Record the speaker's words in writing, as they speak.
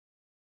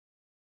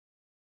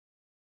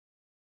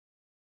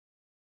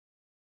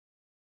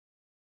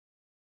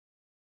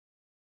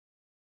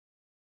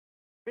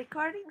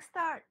Recording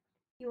start.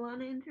 You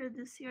wanna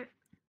introduce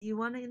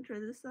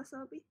us,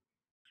 Obi?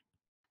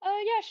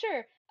 Yeah,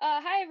 sure.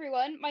 Hi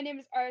everyone. My name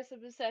is Aris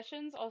of the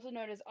Sessions, also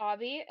known as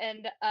Obby,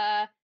 and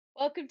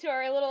welcome to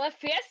our little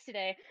FPS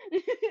today.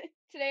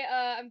 Today,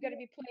 I'm gonna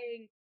be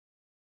playing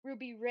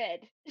Ruby Red.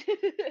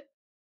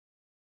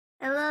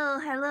 Hello,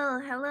 hello,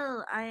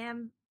 hello. I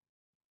am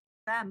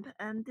Vamp,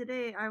 and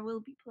today I will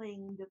be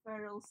playing the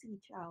feral sea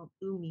child,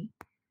 Umi.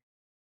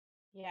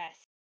 Yes,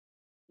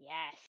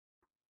 yes.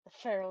 The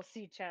feral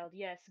sea child.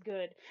 Yes,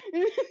 good.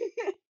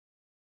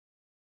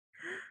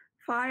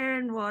 Fire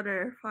and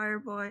water, fire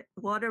boy,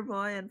 water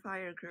boy, and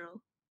fire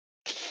girl.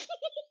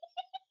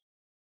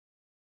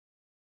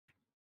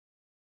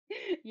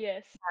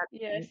 Yes,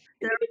 yes.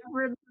 The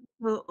reference is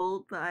so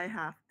old, but I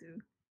have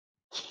to.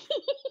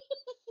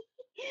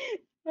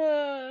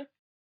 uh,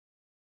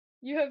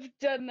 you have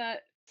done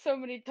that so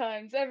many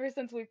times ever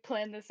since we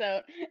planned this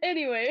out.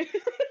 Anyway.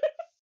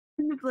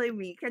 Can you play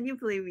me? Can you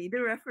play me?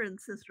 The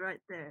reference is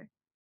right there.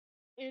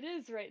 It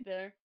is right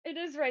there. It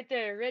is right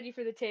there, ready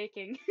for the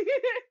taking.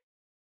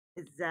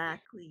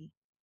 Exactly.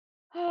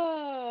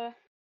 Ah,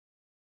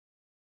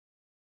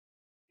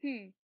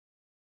 hmm.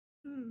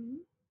 Hmm.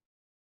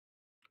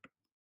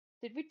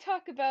 Did we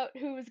talk about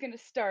who was gonna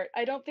start?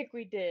 I don't think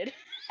we did.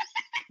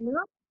 Yep.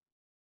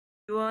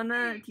 Do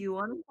you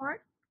wanna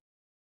start?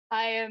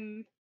 I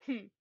am.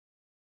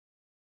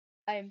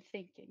 I am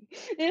thinking.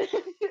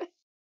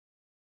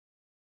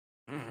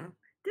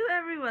 To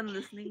everyone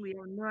listening, we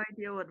have no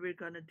idea what we're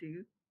gonna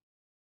do.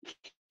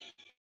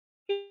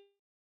 We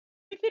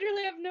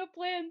literally have no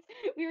plans.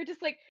 We were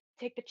just like,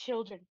 take the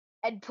children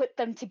and put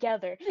them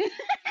together.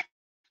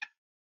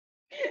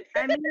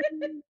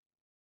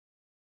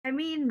 I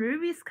mean,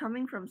 Ruby's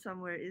coming from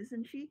somewhere,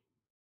 isn't she?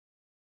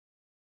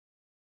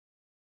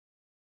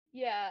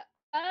 Yeah.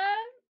 I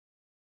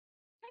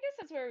guess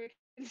that's where we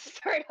can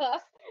start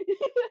off.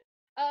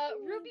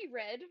 Ruby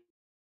Red.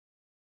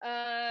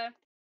 Uh,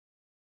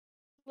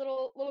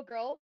 little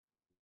girl.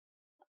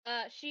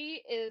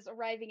 She is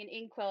arriving in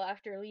Inkwell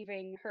after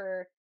leaving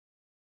her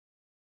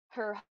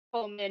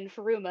home in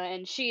Faruma,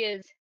 and she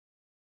is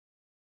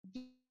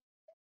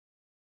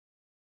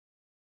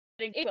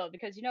getting Inkwell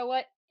because you know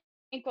what?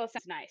 Inkwell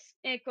sounds nice.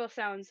 Inkwell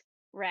sounds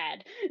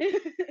rad.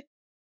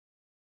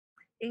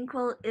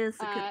 Inkwell is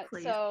a good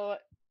place. So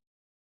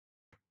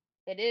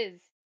it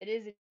is. It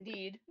is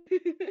indeed.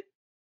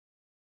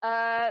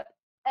 uh,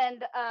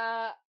 and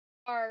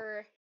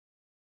our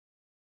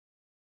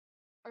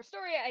our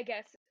story, I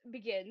guess,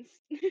 begins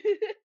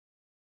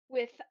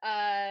with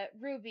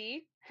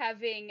Ruby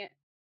having.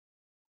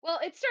 Well,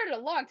 it started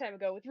a long time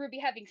ago with Ruby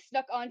having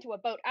snuck onto a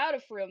boat out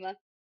of Faruma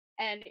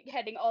and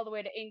heading all the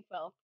way to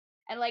Inkwell.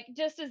 And like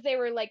just as they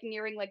were like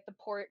nearing like the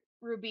port,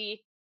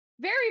 Ruby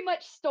very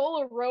much stole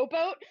a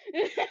rowboat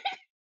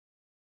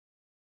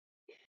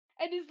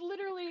and is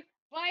literally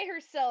by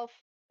herself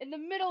in the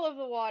middle of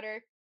the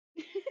water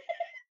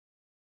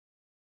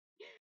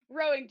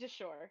rowing to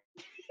shore.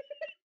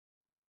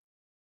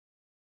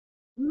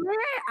 May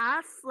I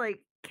ask, like,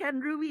 can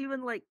Ruby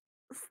even like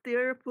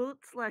steer a boat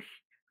slash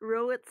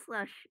row it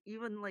slash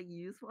even like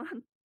use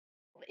one?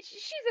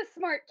 She's a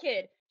smart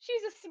kid.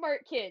 She's a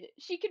smart kid.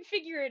 She can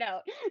figure it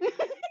out.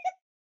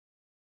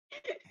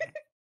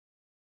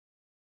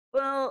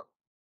 Well,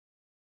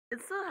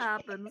 it so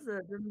happens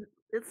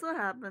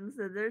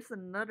that there's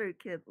another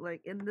kid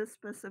like in this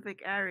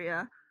specific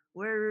area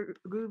where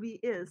Ruby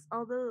is.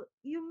 Although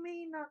you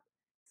may not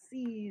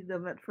see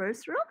them at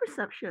first. Roll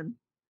perception.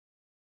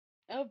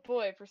 Oh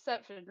boy,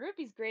 perception.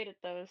 Ruby's great at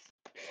those.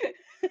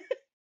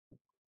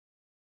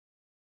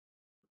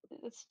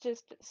 It's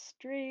just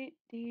straight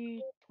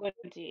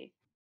D20.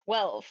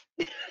 12.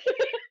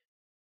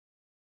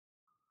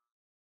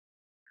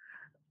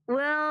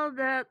 Well,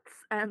 that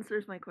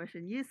answers my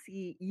question. You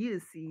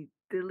see,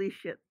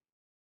 delicious.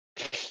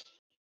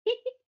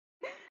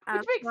 As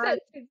Which makes far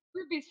sense because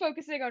Ruby's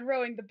focusing on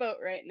rowing the boat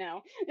right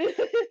now. yeah,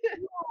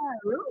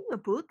 rowing a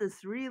boat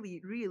is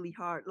really, really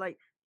hard. Like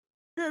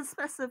the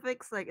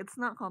specifics, like it's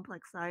not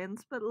complex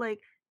science, but like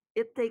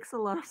it takes a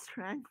lot of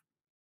strength.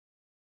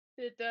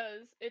 It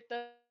does. It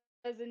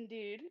does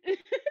indeed.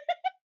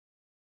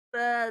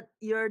 But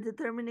your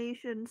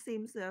determination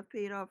seems to have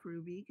paid off,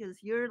 Ruby,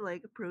 because you're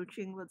like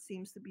approaching what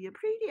seems to be a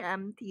pretty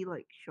empty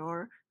like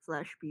shore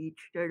slash beach.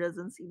 There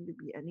doesn't seem to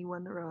be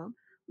anyone around.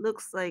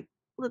 Looks like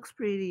looks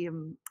pretty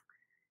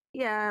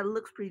yeah,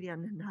 looks pretty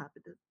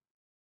uninhabited.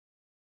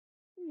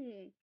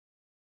 Hmm.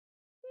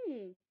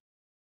 Hmm.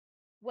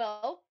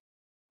 Well,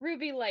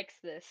 Ruby likes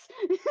this.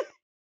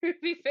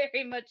 Ruby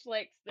very much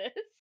likes this.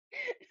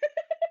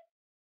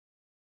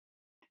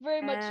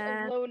 Very much a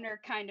And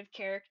loner kind of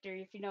character,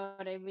 if you know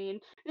what I mean.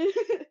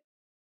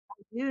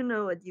 you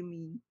know what you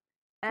mean.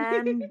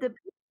 And the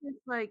beach is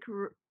like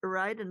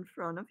right in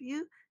front of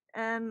you,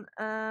 and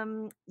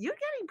you're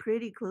getting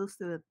pretty close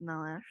to it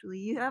now. Actually,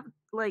 you have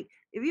like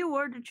if you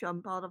were to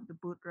jump out of the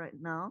boat right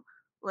now,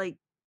 like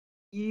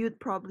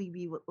you'd probably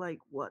be like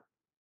what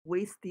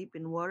waist deep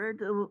in water.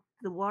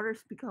 The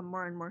waters become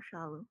more and more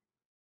shallow.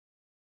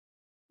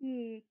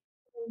 Hmm.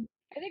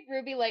 I think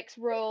Ruby likes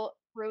rows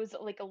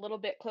like a little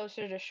bit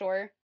closer to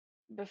shore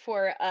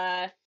before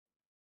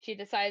she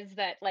decides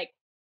that like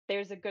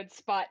there's a good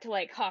spot to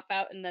like hop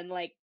out and then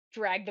like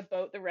drag the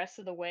boat the rest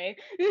of the way.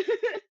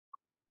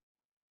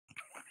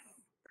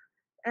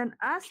 And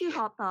as you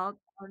hop out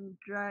and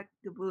drag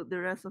the boat the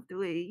rest of the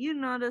way, you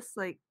notice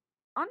like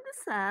on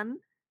the sand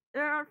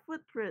there are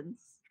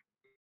footprints.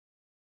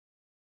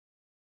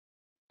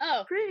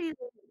 Oh, Pretty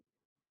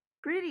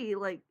pretty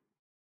like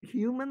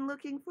human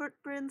looking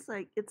footprints.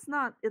 Like it's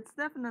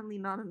definitely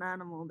not an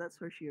animal, that's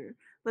for sure.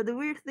 But the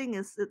weird thing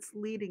is it's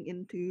leading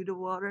into the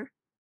water.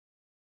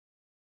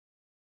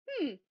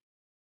 hmm,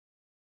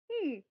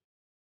 hmm.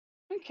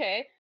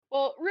 Okay.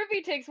 Well,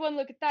 Ruby takes one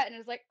look at that and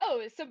is like, "Oh,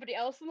 is somebody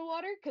else in the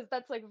water?" Because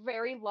that's like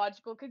very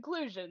logical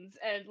conclusions,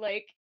 and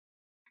like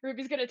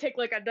Ruby's gonna take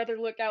like another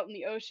look out in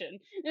the ocean.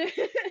 Well,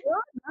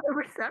 not a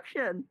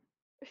reception.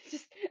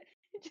 just,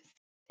 just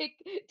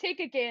take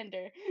a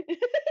gander.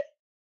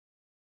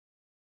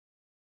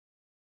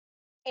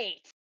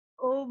 8,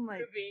 Oh my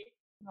Ruby.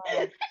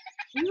 god.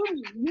 You're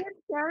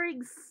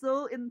staring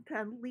so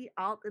intently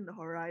out in the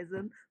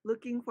horizon,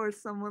 looking for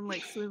someone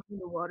like swimming in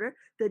the water,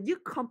 that you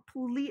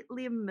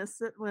completely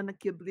miss it when a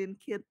Ghibli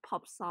kid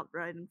pops out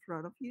right in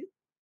front of you.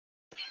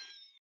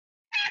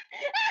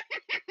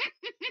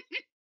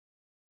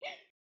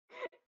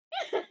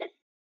 I'm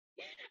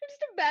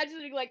just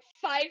imagining like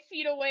 5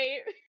 feet away,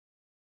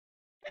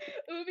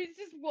 Umi's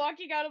just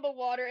walking out of the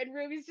water, and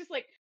Ruby's just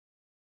like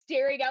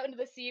staring out into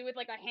the sea with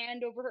like a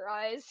hand over her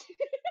eyes.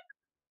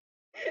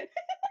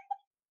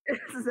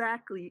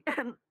 Exactly.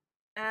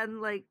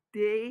 And like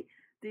they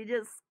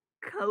just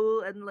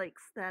go and like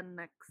stand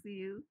next to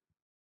you.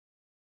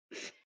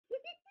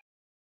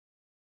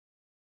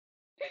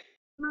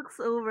 Looks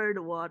over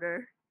the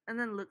water and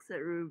then looks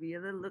at Ruby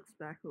and then looks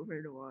back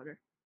over the water.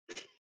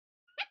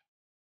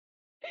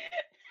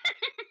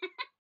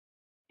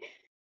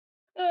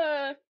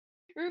 uh,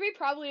 Ruby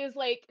probably is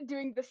like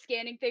doing the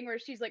scanning thing where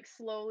she's like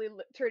slowly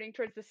turning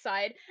towards the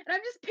side, and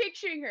I'm just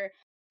picturing her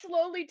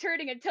slowly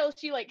turning until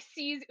she like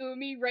sees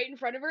Umi right in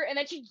front of her, and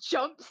then she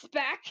jumps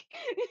back.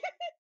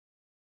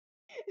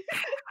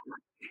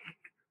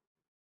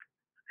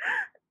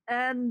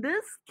 And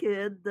this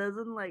kid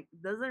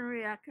doesn't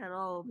react at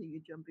all to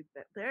you jumping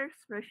back. Their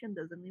expression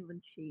doesn't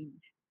even change.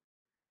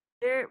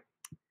 They're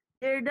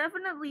they're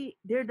definitely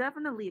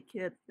a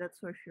kid, that's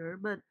for sure,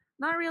 but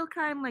not real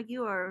kind like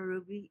you are,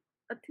 Ruby.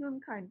 A tune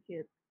kind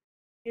kid.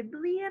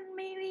 Biblian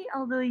maybe,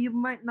 although you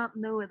might not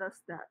know it as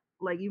that.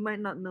 Like you might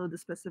not know the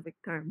specific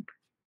term.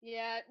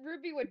 Yeah,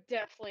 Ruby would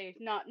definitely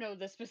not know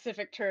the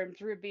specific terms.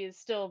 Ruby is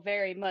still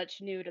very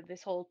much new to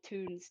this whole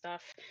tune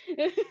stuff.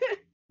 In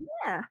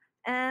Yeah.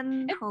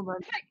 And hold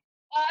on. fact,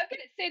 I'm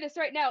gonna say this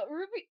right now.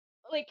 Ruby,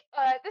 like,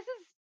 this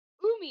is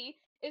Umi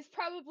is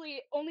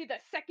probably only the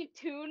second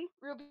tune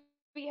Ruby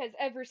has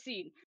ever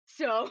seen.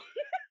 So,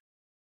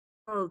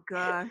 Oh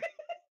gosh.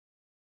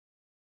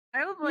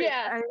 I would like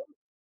yeah. I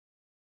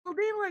well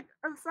they like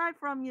aside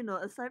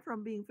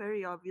from being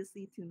very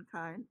obviously tune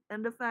kind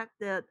and the fact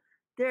that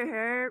their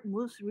hair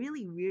moves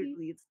really Mm,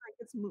 weirdly.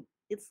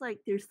 It's like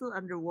they're still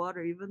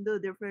underwater even though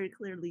they're very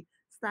clearly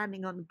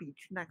standing on the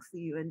beach next to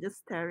you and just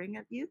staring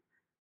at you.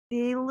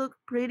 They look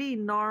pretty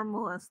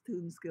normal as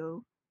tunes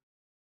go.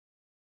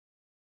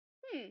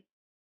 hmm.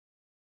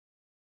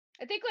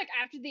 I think like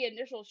after the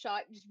initial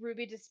shot, just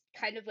Ruby just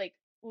kind of like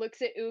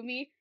looks at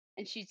Umi,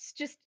 and she's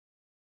just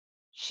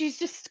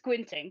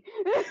squinting,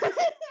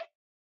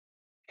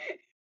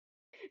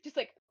 just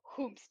like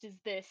whomst is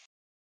this?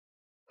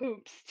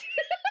 Whomst.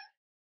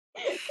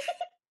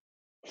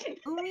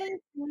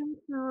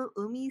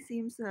 Umi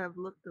seems to have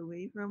looked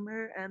away from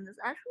her and is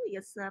actually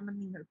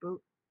examining her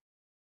boat.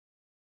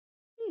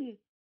 Hmm.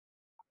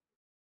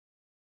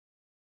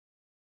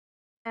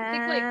 I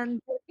think like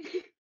And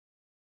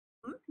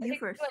I you think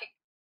first. like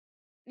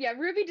yeah,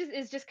 Ruby just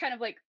is just kind of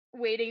like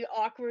waiting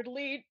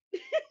awkwardly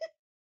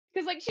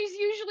because like she's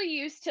usually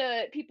used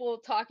to people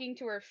talking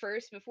to her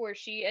first before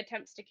she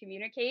attempts to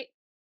communicate.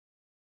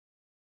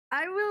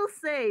 I will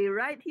say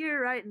right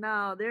here, right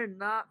now, they're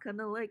not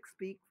gonna like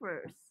speak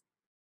first.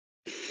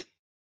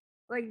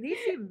 Like they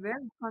seem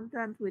very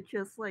content with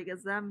just like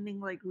examining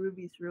like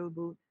Ruby's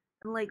rowboat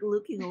and like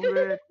looking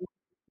over it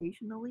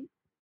occasionally.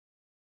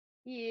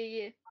 Yeah,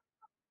 yeah.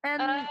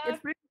 And Uh,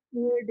 it's pretty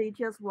clear they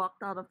just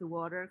walked out of the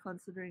water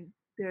considering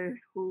their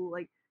whole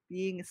like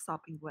being is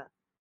sopping wet.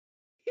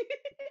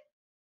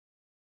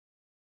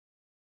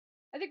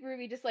 I think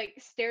Ruby just like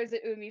stares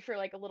at Umi for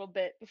like a little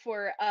bit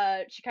before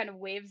she kind of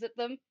waves at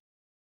them.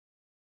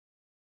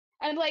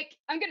 And like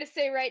I'm gonna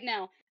say right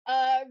now,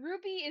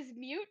 Ruby is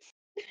mute.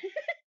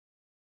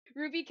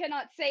 Ruby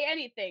cannot say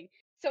anything.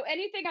 So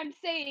anything I'm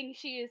saying,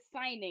 she is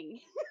signing.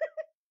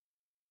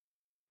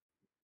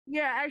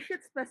 Yeah, I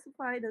should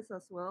specify this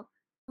as well.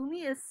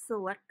 Umi is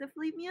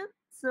selectively mute,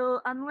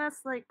 so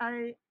unless I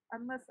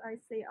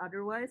say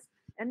otherwise,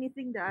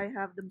 anything that I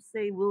have them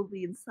say will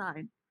be in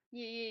sign.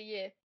 Yeah,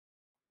 yeah,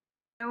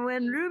 And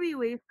when yeah. Ruby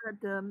waves at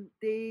them,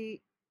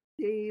 they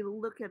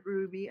look at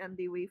Ruby and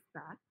they wave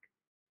back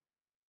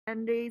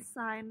and they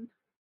sign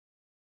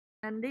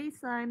and they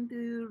sign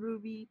to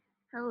Ruby,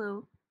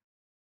 "Hello."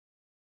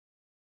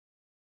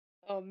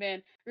 Oh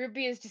man,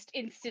 Ruby is just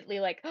instantly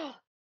like, "Oh,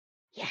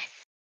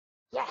 yes,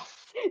 yes,"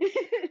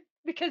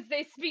 because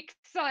they speak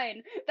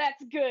sign.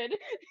 That's good.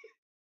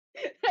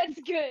 That's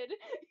good.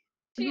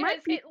 It She might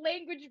has be hit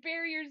language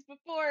barriers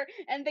before,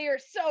 and they are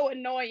so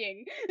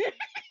annoying.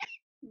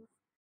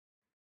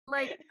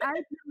 like I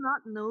do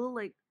not know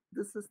like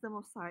the system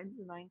of signs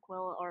in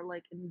Einquell or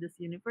like in this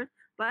universe,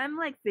 but I'm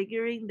like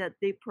figuring that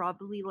they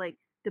probably like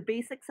the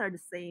basics are the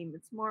same.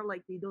 It's more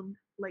like they don't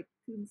like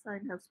Toon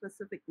sign have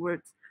specific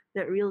words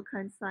that real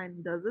kind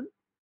sign doesn't.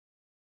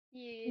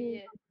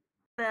 Mm. Yeah.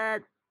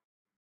 But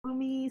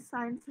Umi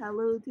signs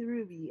hello to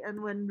Ruby,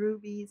 and when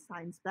Ruby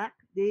signs back,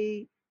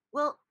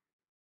 well,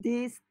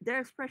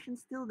 their expression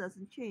still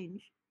doesn't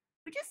change,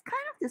 which is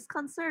kind of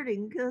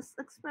disconcerting because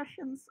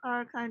expressions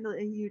are kind of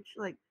a huge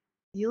like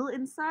deal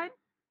inside.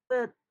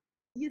 But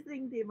you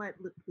think they might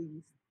look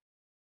pleased,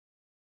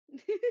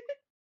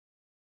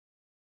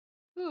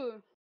 Ooh.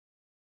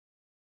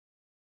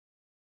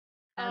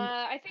 and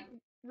I think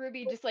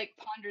Ruby just like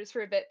ponders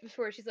for a bit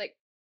before she's like,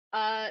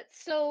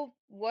 so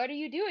what are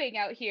you doing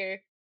out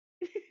here?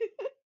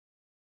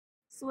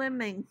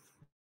 swimming.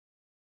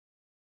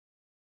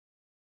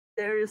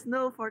 There is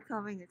no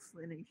forthcoming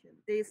explanation.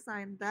 They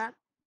sign back.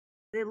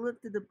 They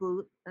look to the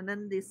boat, and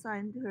then they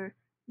sign to her.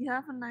 You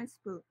have a nice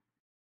boat.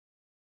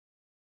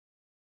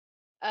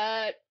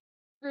 Uh,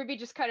 Ruby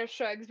just kind of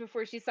shrugs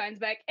before she signs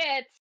back.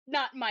 It's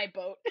not my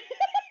boat.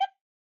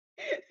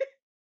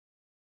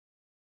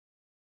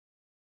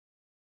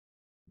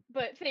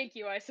 But thank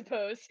you, I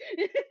suppose.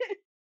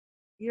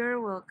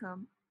 You're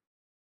welcome.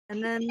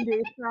 And then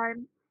they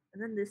sign.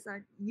 And then they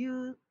sign.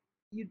 You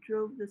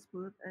drove this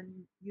boat and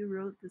you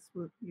rode this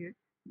boat here.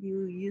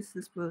 You used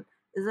this boat.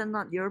 Is that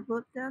not your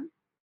boat then?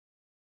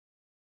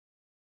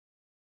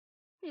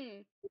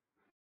 Hmm.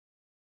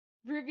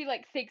 Ruby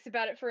like thinks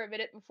about it for a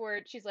minute before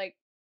she's like,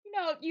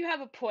 you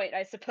have a point,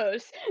 I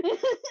suppose.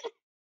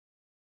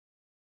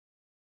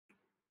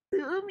 To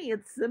Umi,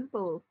 it's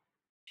simple.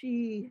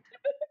 She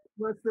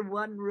was the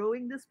one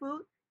rowing this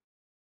boat.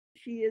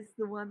 She is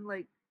the one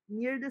like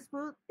near this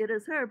boat. It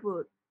is her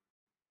boat,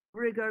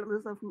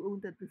 regardless of who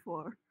owned it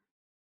before.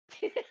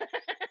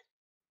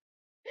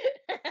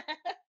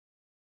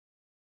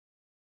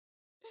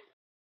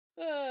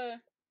 uh,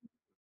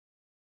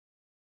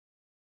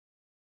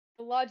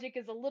 the logic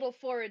is a little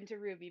foreign to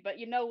Ruby, but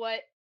you know what?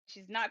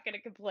 She's not gonna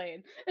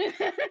complain.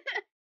 I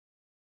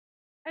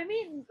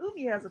mean,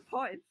 Umi has a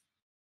point.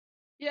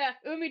 Yeah,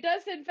 Umi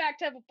does in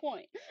fact have a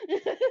point.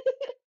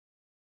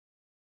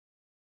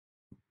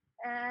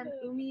 And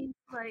Umi's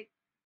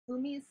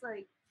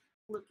like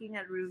looking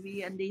at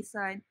Ruby, and they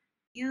sign,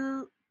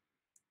 "You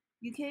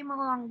you came a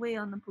long way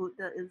on a boat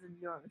that isn't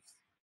yours.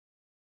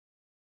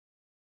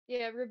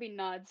 Yeah, Ruby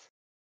nods.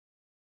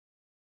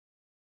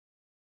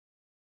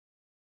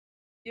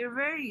 You're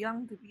very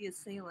young to be a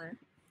sailor."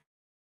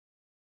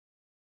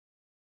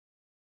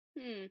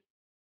 Hmm.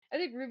 I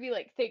think Ruby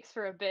like thinks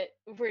for a bit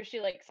before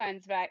she like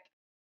signs back.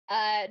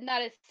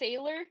 Not a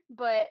sailor,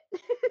 but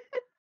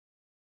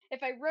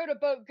if I rowed a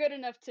boat good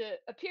enough to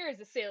appear as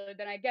a sailor,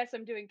 then I guess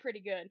I'm doing pretty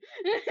good.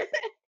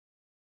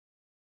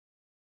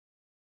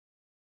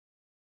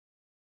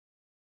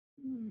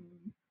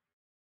 Hmm.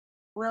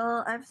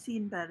 Well, I've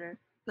seen better,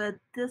 but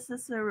this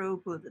is a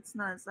rowboat. It's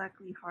not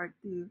exactly hard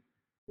to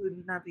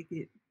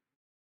navigate.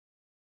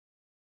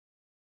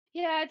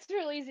 Yeah, it's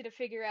real easy to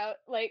figure out.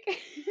 Like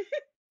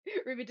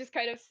Ruby just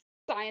kind of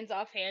signs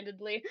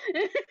offhandedly.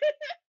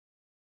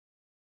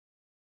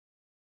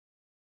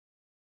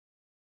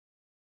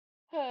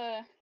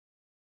 uh,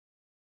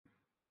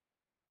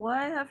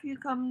 Why have you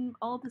come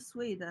all this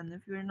way then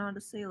if you're not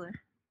a sailor?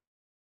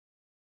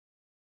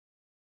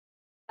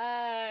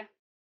 uh,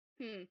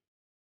 hmm.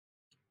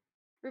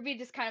 Ruby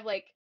just kind of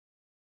like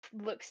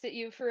looks at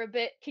you for a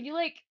bit. Can you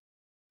like,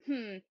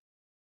 hmm?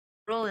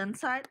 Roll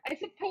insight? I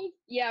suppose,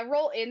 yeah.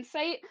 Roll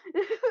insight.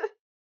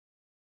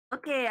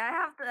 Okay, I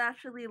have to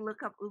actually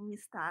look up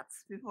Umi's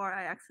stats before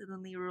I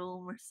accidentally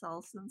roll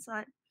Marcel's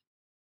insight.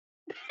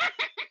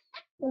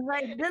 Because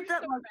I did You're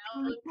that so like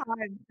three valid.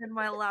 times in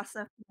my last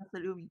FPS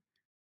at Umi.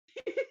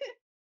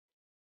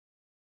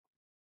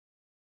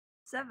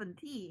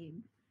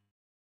 17.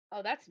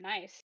 Oh, that's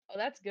nice. Oh,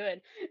 that's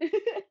good.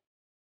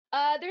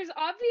 There's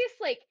obvious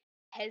like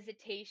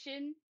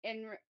hesitation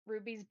in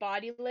Ruby's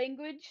body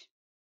language.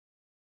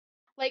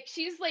 Like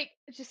she's like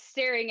just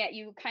staring at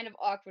you kind of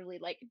awkwardly,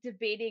 like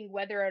debating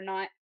whether or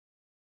not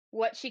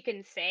what she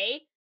can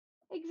say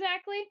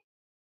exactly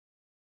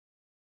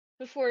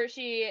before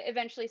she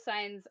eventually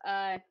signs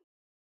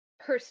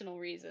personal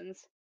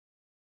reasons.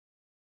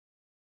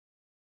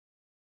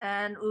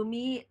 And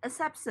Umi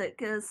accepts it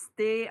because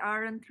they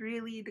aren't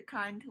really the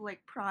kind to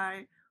like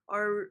pry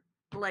or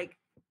like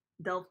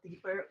delve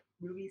deeper.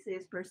 Ruby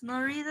says personal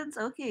reasons.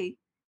 Okay.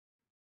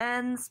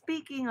 And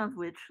speaking of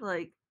which,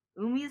 like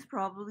Umi's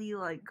probably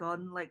like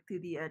gone like to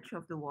the edge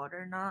of the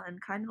water now and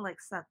kind of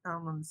like sat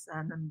down on the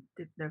sand and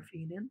dipped their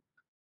feet in.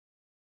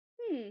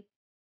 Hmm.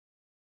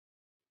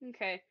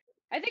 Okay.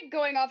 I think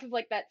going off of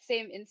like that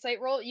same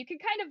insight roll, you can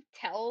kind of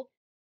tell,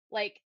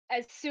 like,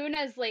 as soon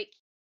as like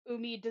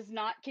Umi does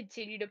not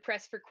continue to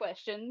press for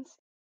questions,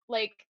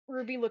 like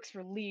Ruby looks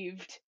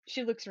relieved.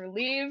 She looks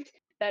relieved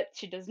that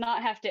she does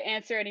not have to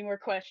answer any more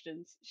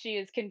questions. She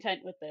is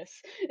content with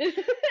this.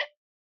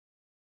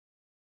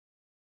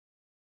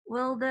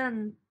 Well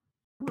then,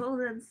 well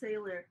then,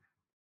 sailor,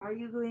 are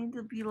you going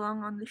to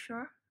belong on the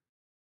shore?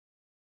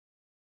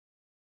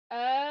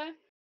 uh,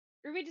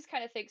 Ruby just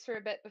kind of thinks for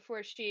a bit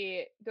before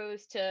she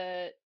goes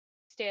to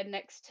stand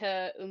next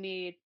to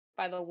Umi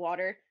by the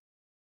water.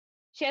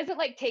 She hasn't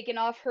like taken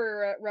off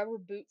her rubber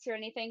boots or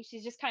anything.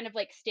 She's just kind of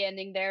like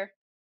standing there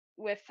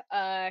with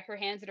her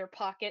hands in her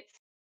pockets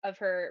of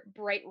her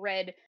bright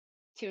red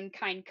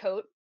Toonkind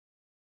coat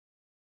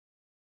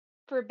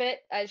for a bit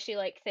as she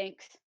like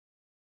thinks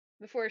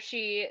before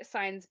she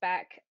signs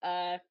back.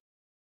 I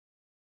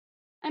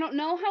don't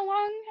know how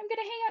long I'm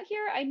gonna hang out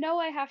here. I know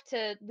I have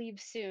to leave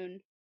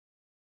soon.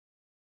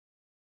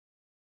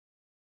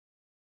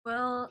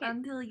 Well, Can't.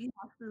 until you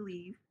have to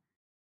leave,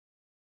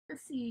 the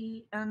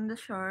sea and the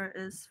shore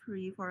is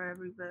free for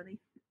everybody.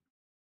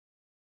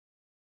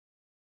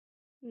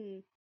 Hmm.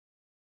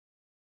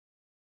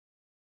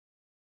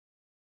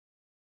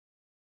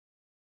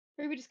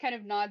 Ruby just kind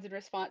of nods in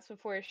response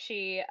before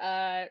she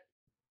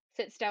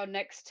sits down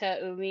next to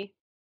Umi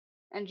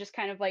and just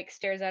kind of like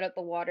stares out at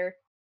the water.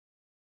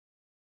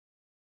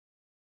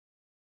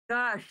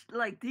 Gosh,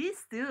 like these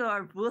two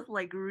are both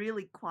like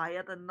really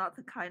quiet and not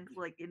the kind to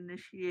like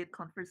initiate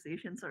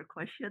conversations or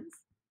questions.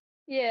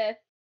 Yeah.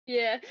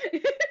 Yeah.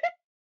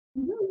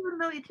 You don't even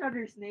know each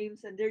other's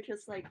names and they're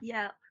just like,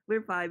 yeah,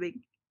 we're vibing.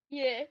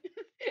 Yeah.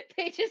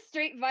 They just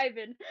straight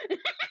vibing.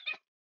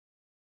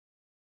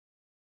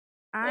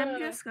 I'm Uh,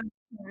 just gonna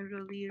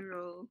casually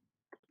roll.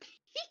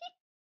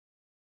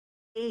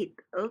 8.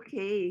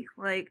 Okay.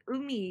 Like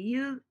Umi,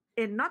 you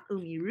and not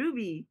Umi,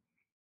 Ruby.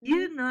 mhm.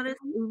 You notice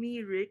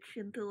Umi reach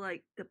into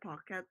like the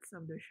pockets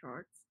of the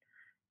shorts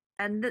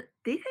and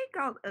they take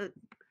out a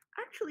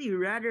actually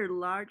rather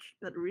large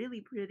but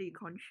really pretty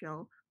conch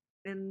shell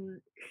in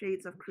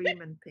shades of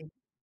cream and pink.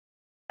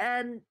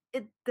 And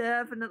it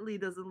definitely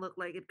doesn't look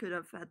like it could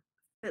have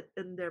fit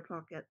in their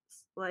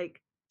pockets.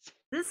 Like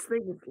this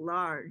thing is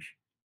large.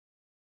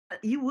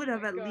 You would Oh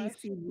have my at least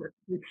gosh. seen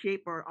the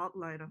shape or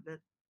outline of it.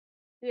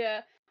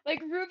 Yeah.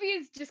 Like Ruby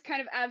is just kind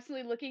of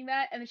absolutely looking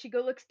that, and then she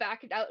go looks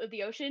back out of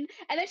the ocean,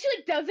 and then she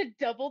like does a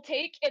double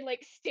take and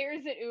like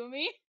stares at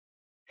Umi.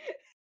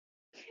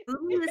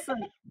 Umi is like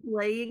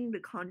playing the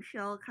conch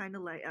shell kind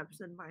of like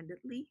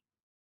absent-mindedly.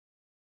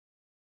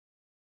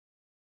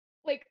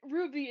 Like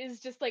Ruby is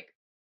just like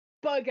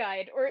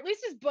bug-eyed, or at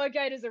least as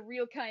bug-eyed as a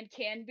real kind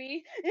can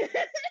be.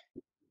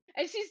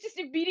 And she's just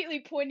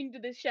immediately pointing to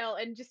the shell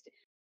and just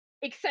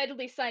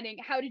excitedly signing,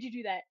 "How did you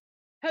do that?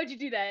 How'd you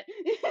do that?"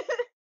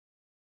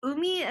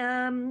 Umi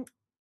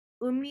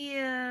Umi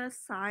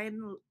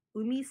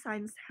Umi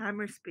signs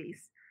hammer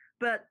space,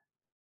 but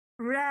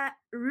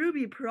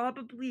Ruby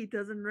probably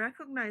doesn't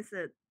recognize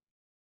it.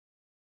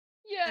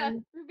 Yeah,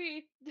 And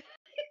Ruby.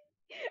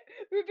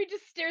 Ruby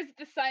just stares at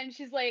the sign.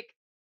 She's like,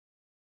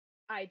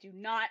 "I do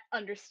not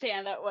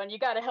understand that one. You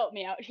got to help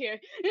me out here."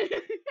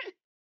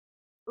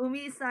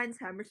 Umi signs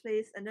hammer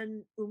space, and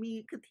then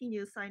Umi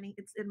continues signing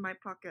it's in my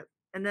pocket.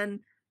 And then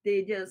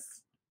they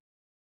just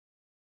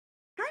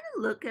kind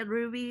of look at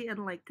Ruby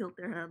and like tilt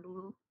their head a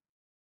little.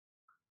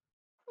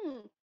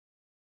 Hmm.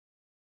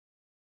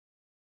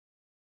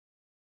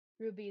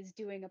 Ruby is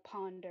doing a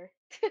ponder,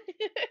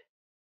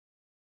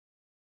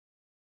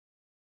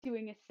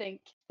 doing a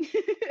think.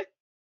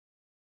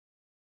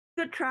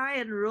 Could try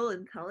and roll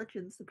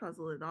intelligence to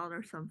puzzle it out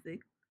or something.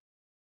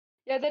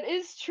 Yeah, that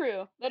is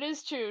true. That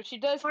is true. She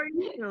does. Or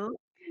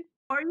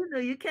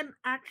you can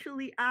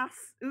actually ask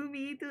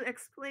Umi to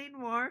explain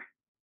more.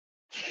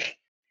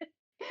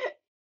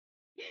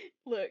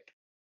 Look,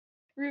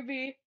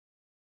 Ruby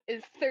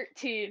is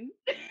 13.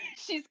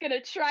 She's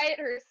gonna try it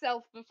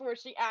herself before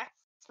she asks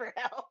for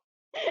help.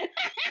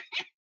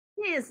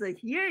 He is a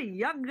year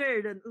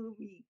younger than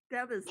Umi.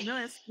 That is no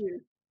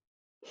excuse.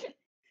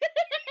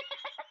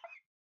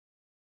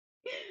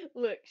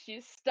 Look,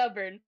 she's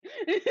stubborn.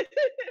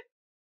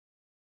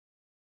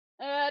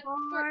 14.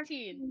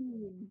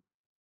 14.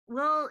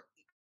 Well,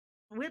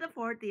 with a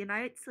 14,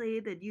 I'd say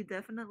that you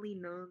definitely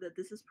know that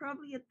this is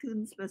probably a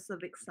tune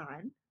specific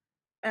sign.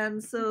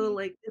 And so, Mhm.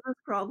 like, this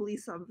is probably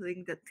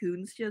something that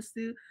tunes just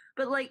do.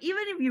 But, like,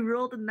 even if you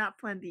rolled a nat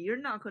 20, you're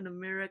not going to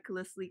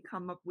miraculously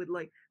come up with,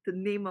 like, the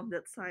name of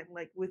that sign,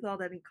 like, without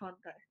any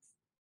context.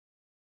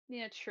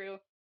 Yeah, true.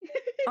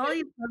 All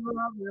you follow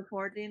up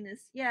reporting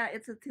is, yeah,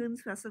 it's a tune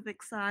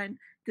specific sign.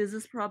 This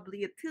is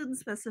probably a tune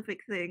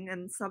specific thing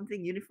and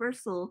something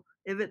universal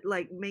if it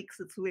like makes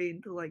its way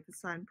into like the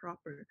sign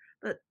proper.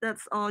 But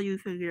that's all you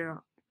figure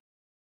out.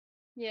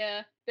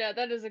 Yeah, yeah,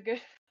 that is a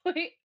good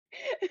point.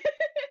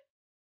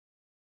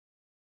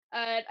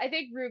 I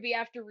think Ruby,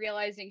 after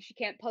realizing she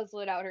can't puzzle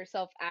it out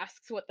herself,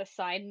 asks what the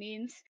sign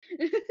means.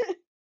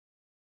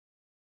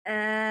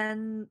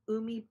 And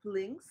Umi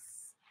blinks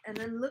and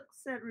then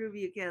looks at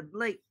Ruby again.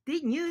 Like they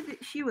knew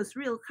that she was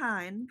real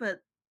kind, but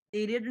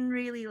they didn't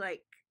really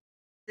like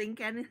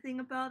think anything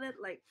about it.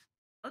 Like,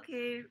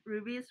 okay,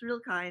 Ruby is real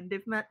kind.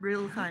 They've met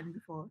real kind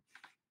before,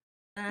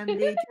 and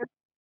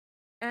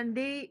and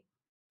they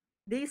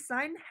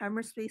signed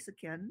Hammerspace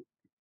again,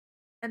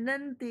 and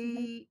then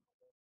they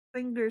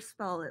finger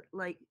spell it.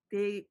 Like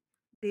they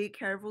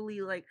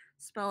carefully like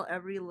spell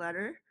every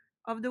letter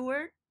of the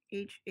word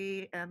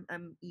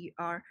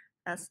HAMMERSPACE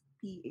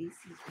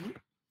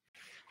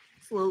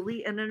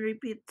slowly, and then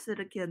repeats it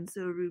again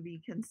so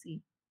Ruby can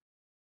see.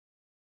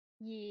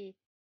 Yeah.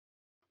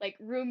 Like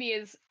Rumi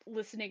is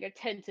listening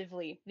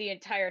attentively the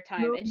entire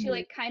time, No. and she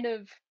like kind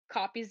of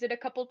copies it a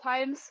couple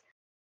times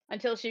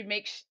until she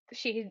makes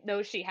she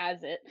knows she has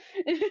it.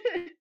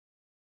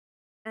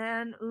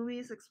 And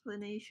Umi's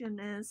explanation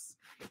is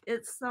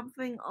it's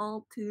something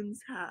all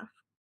tunes have.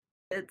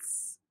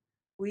 It's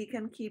we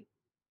can keep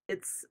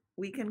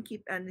we can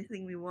keep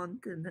anything we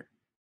want in it.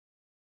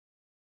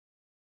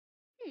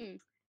 Hmm.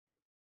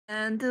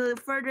 And to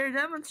further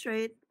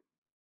demonstrate,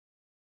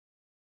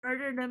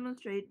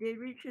 they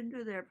reach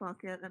into their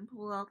pocket and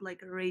pull out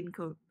like a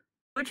raincoat.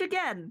 Which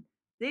again,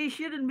 they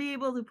shouldn't be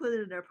able to put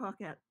it in their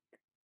pocket.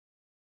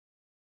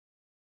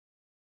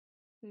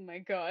 Oh my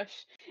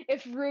gosh.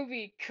 If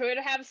Ruby could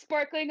have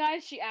sparkling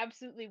eyes, she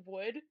absolutely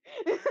would.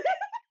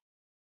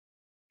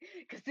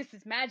 Because this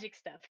is magic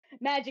stuff.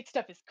 Magic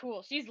stuff is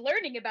cool. She's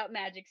learning about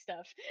magic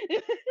stuff.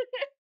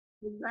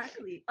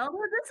 Exactly. Although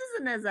this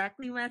isn't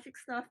exactly magic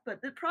stuff, but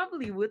it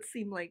probably would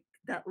seem like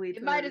that way It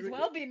to might as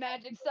everybody. well be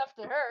magic stuff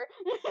to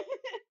her.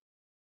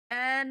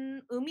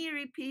 And Umi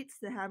repeats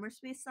the hammer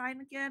space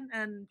sign again,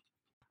 and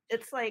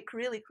it's like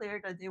really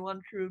clear that they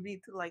want Ruby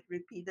to like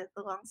repeat it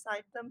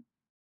alongside them.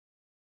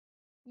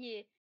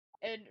 Yeah.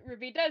 And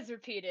Ruby does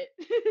repeat it.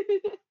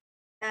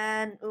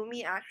 And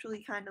Umi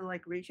actually kind of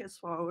like reaches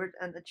forward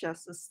and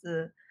adjusts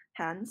the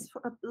hands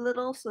a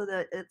little so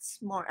that it's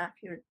more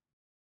accurate.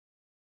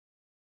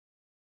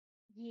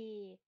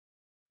 Yeah.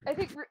 I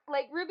think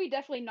like Ruby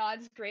definitely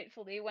nods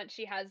gratefully once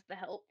she has the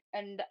help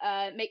and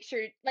make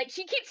sure like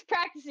she keeps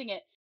practicing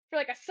it for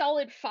like a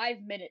solid 5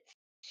 minutes.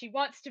 She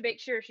wants to make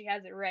sure she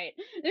has it right.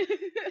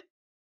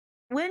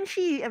 When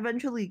she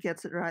eventually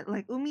gets it right,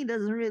 like Umi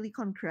doesn't really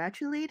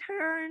congratulate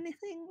her or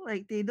anything.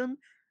 Like they don't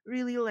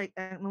really like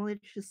acknowledge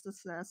his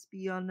success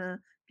beyond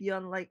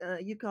like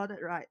you got it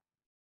right.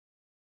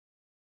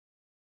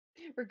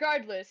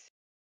 Regardless,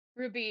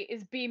 Ruby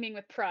is beaming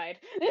with pride.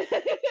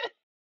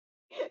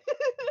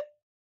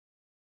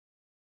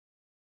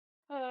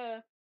 uh,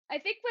 I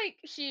think like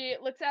she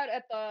looks out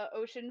at the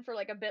ocean for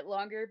like a bit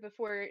longer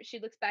before she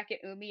looks back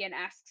at Umi and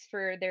asks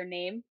for their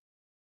name.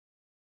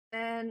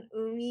 And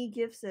Umi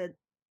gives it.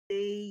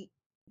 They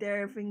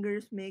their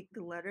fingers make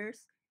the letters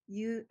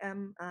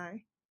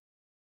UMI.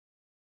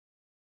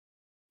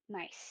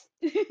 Nice.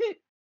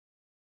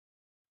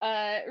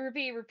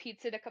 Ruby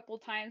repeats it a couple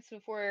times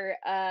before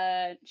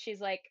she's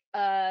like,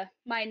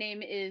 my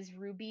name is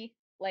Ruby,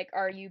 like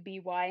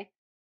Ruby.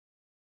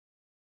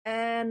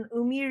 And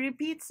Umi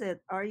repeats it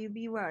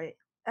RUBY.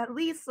 At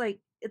least like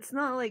it's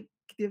not like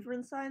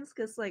different signs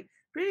because like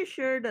pretty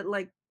sure that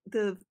like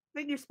the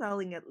figure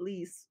spelling at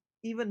least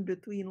even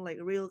between like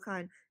real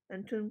kind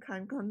and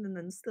Toonkind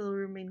consonants still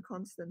remain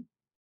constant.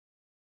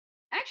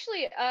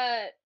 Actually,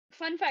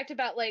 fun fact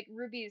about like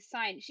Ruby's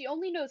sign, she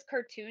only knows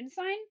cartoon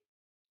sign,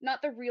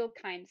 not the real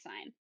kind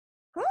sign.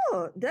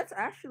 Oh, that's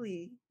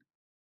actually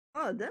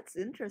that's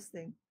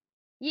interesting.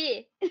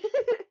 Yeah.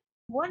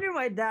 Wonder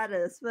why that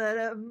is,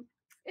 but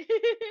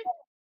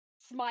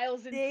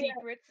Smiles and they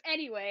secrets.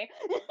 Anyway.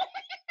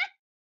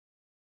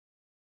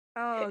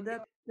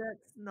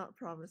 that's not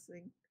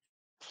promising.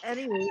 What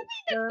do Anyway, you mean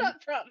that's um,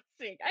 not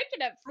promising? I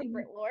can have I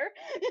secret lore.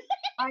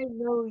 I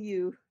know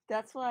you.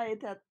 That's why I'm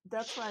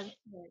saying.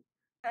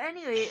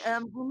 Anyway,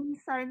 Umi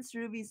signs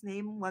Ruby's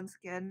name once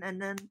again,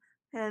 and then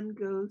Hen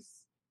goes.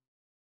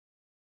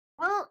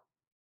 Well,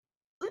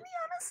 Umi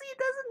honestly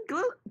doesn't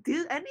go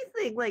do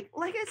anything. Like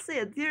I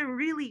said, they're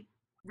really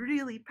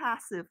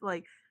passive.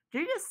 Like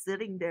they're just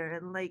sitting there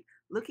and like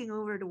looking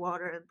over the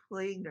water and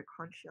playing their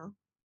conch shell.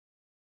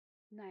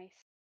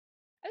 Nice.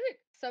 I think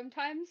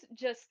sometimes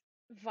just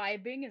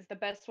vibing is the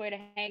best way to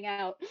hang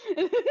out.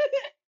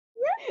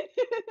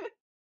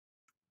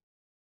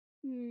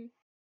 Hmm.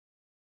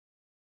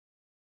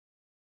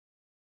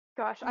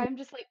 Gosh, Yeah. I'm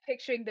just like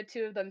picturing the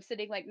two of them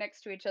sitting like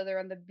next to each other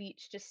on the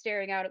beach, just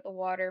staring out at the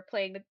water,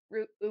 playing the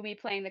Umi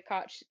playing the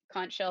conch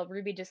shell,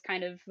 Ruby just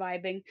kind of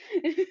vibing.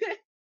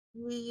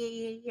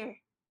 Yeah.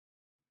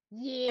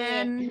 Yeah.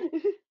 And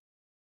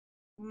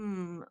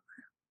hmm,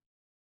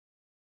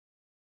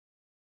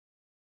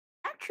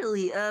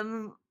 actually,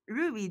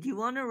 Ruby, do you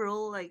wanna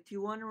roll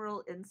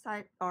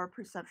insight or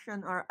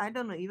perception or I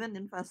don't know, even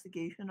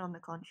investigation on the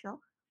conch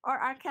shell?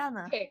 Or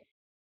arcana? Okay.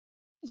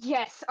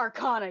 Yes,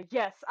 Arcana.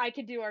 Yes, I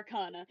can do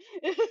Arcana.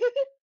 20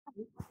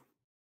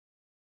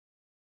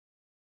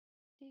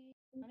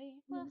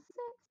 plus 6.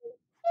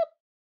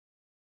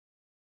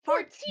 14!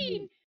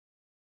 14.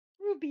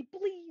 Ruby,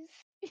 please.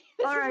 This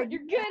is Alright, what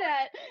you're good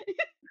at.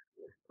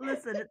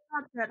 Listen, it's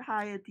not that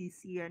high a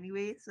DC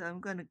anyway, so I'm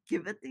gonna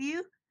give it to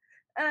you.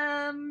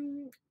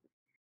 Um,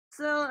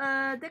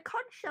 the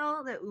conch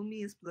shell that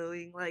Umi is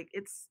blowing, like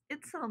it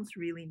sounds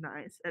really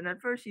nice, and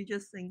at first you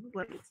just think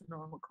like it's a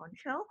normal conch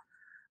shell,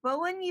 but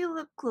when you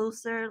look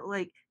closer,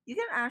 like you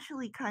can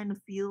actually kind of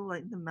feel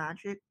like the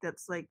magic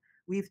that's like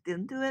weaved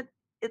into it.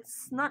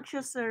 It's not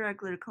just a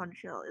regular conch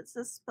shell; it's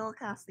a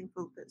spellcasting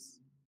focus.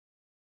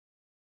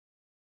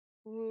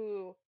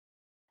 Ooh.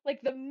 Like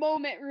the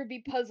moment Ruby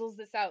puzzles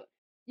this out,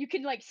 you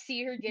can like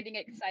see her getting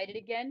excited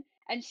again,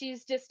 and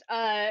she's just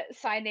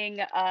signing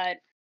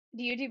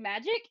do you do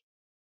magic?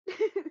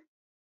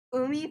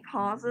 Umi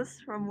pauses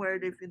from where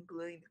they've been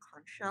blowing the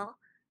conch shell,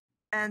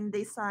 and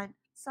they sign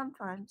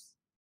sometimes.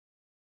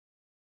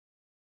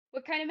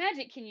 What kind of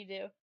magic can you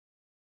do?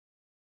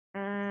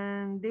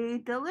 And they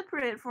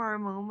deliberate for a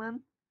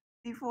moment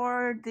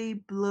before they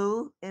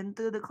blow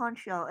into the conch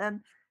shell.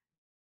 And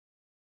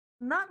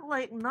not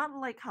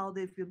like how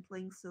they've been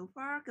playing so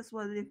far, because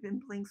what they've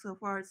been playing so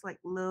far is like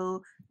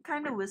low,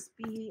 kind of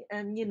wispy,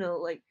 and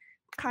like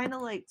kind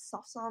of like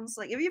soft sounds.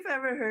 Like if you've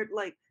ever heard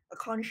like a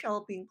conch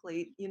shell being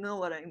played, you know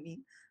what I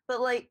mean.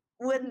 But like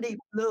when they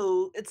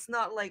blow, it's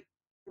not like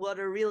what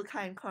a real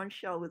kind conch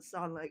shell would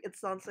sound like. It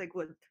sounds like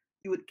what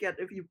you would get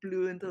if you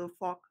blew into a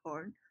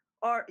foghorn,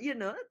 or a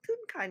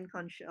Toonkind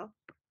conch shell.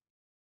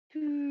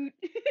 Toot.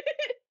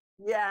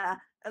 Yeah,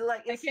 and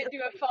like I it's can't just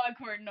do a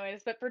foghorn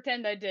noise, but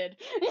pretend I did.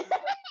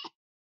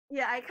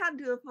 yeah, I can't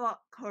do a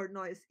foghorn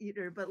noise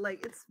either, but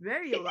like it's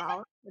very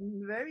loud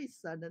and very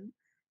sudden,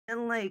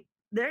 and like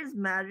there's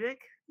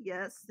magic.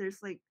 Yes,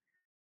 there's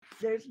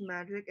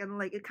magic, and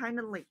like it kind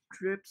of like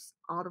drips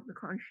out of the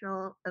conch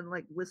shell and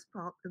like wisp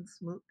out in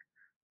smoke,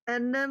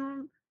 and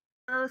then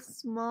a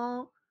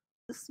small,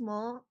 a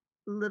small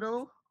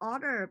little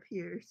otter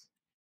appears.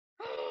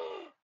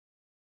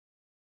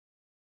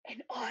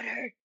 An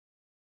otter.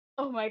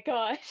 Oh my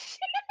gosh.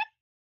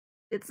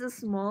 It's a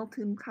small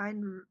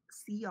kind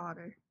sea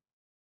otter.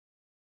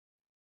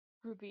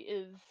 Ruby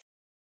is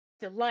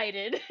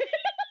delighted.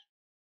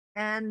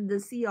 And the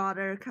sea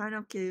otter kind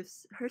of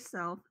gives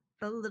herself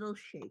a little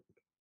shake,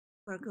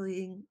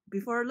 sparkling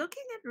before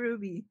looking at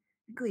Ruby,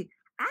 going,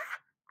 ah,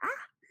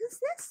 who's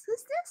this?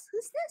 Who's this?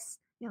 Who's this?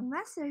 Young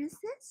master, is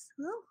this?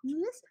 Who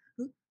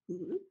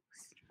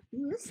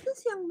is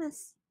this young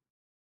miss?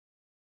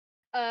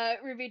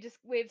 Ruby just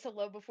waves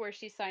hello before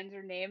she signs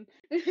her name.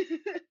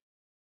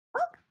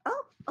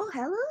 Oh,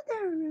 hello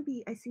there,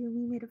 Ruby. I see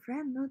we made a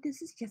friend. No,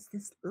 this is just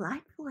this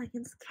delightful. I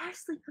can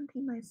scarcely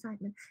contain my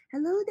excitement.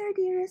 Hello there,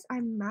 dearest.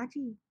 I'm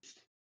Magi.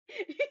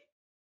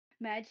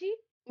 Magi?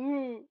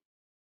 Ooh.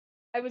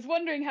 I was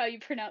wondering how you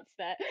pronounce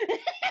that.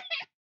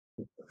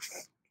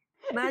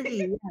 Magi,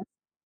 Yeah.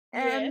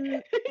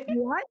 and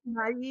what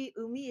Magi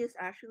Umi is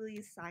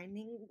actually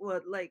signing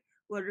what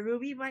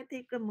Ruby might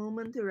take a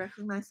moment to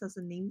recognize as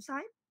a name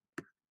sign.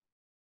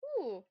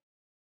 Ooh.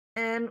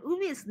 And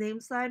Umi's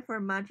name sign for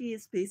Magi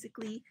is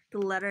basically the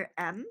letter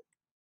M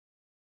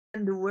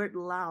and the word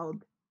loud.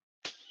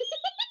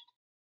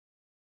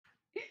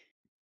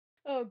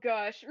 Oh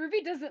gosh.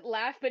 Ruby doesn't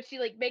laugh, but she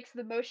like makes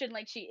the motion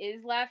like she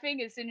is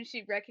laughing as soon as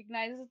she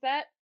recognizes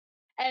that.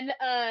 And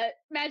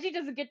Magi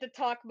doesn't get to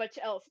talk much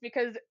else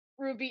because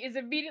Ruby is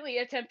immediately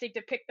attempting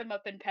to pick them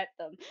up and pet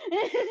them.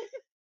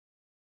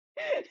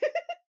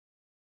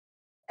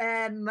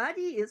 And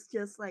Magi is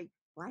just like,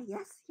 why,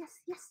 yes, yes,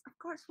 yes, of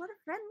course, what a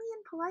friendly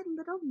and polite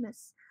little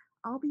miss.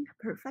 I'll be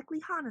perfectly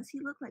honest,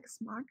 you look like a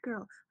smart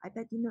girl. I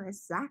bet you know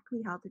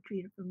exactly how to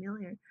treat a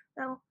familiar.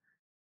 Well,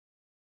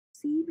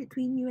 see,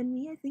 between you and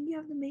me, I think you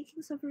have the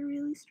makings of a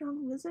really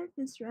strong wizard,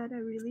 Miss Red. I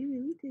really,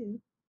 really do.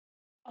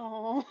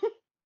 Oh.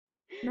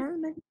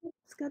 Man,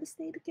 magic's gotta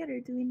stay together,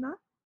 do we not?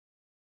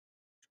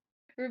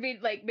 Ruby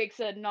like makes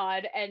a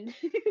nod and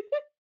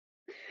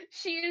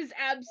she is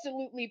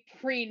absolutely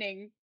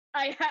preening.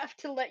 I have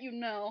to let you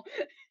know.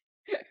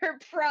 Her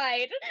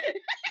pride.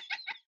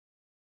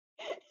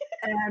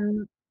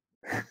 And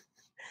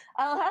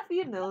I'll have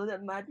you know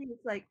that Magic is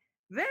like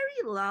very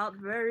loud,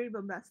 very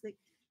bombastic.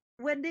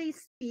 When they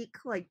speak,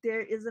 like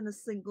there isn't a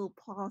single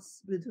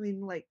pause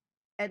between like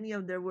any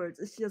of their words.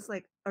 It's just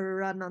like a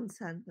run-on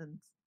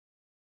sentence.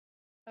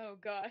 Oh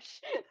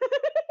gosh.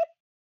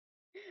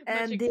 Much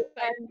And they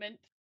excitement.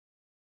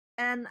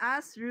 and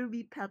as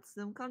Ruby pets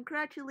them,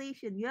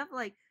 congratulations.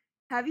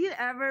 Have you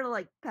ever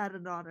like pet a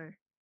daughter?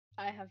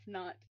 I have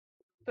not,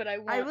 but I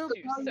I want will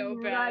to tell so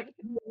you right bad.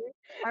 here.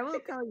 I will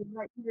tell you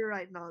right here,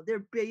 right now.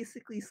 They're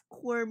basically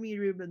squirmy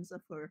ribbons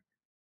of fur.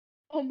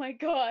 Oh my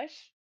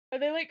gosh. Are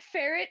they like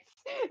ferrets?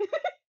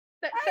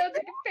 That I sounds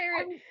like a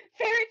ferret. know.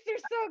 Ferrets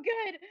are so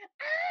good.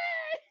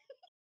 Ah!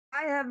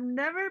 I have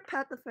never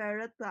pet a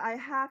ferret, but I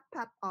have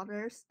pet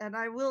otters, and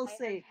I will I have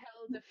say,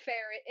 held a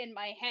ferret in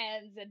my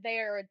hands and they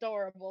are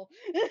adorable.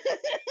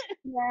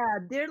 yeah,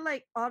 they're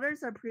like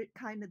otters are pretty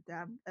kind of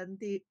damp,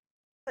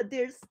 but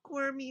they're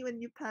squirmy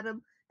when you pet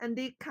them, and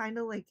they kind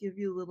of like give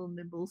you little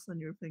nibbles on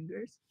your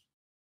fingers.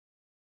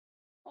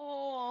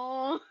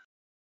 Oh,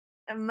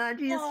 And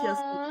Maggie is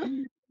just like,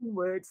 oh.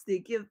 words, they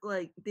give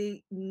like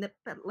they nip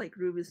at like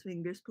Ruby's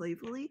fingers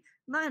playfully.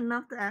 Not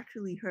enough to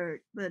actually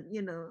hurt, but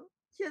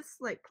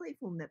just like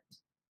playful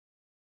nips.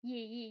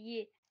 Yeah, yeah,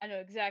 yeah. I know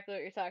exactly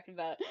what you're talking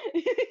about.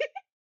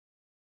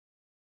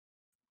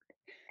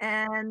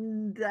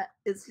 And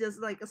it's just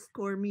like a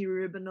squirmy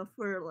ribbon of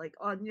fur like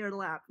on your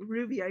lap.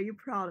 Ruby, are you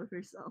proud of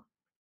yourself?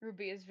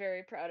 Ruby is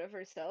very proud of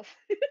herself.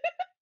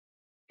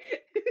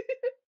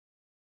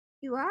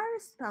 You are a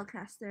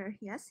spellcaster.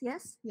 Yes,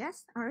 yes,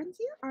 yes. Aren't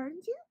you?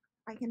 Aren't you?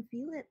 I can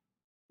feel it.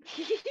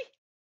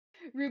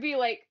 Ruby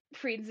like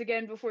preens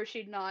again before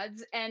she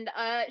nods, and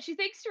she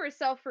thinks to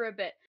herself for a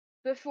bit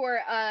before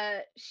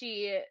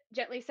she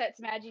gently sets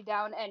Maggie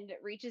down and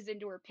reaches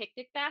into her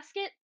picnic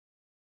basket.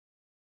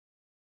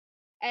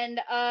 And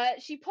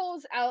she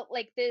pulls out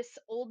like this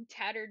old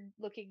tattered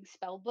looking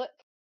spell book,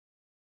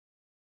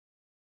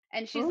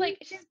 and she's Oh, like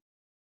she's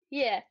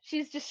yeah,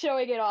 she's just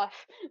showing it off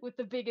with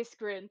the biggest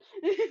grin.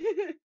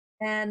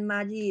 and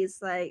Maggie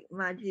is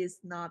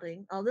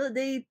nodding. Although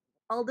they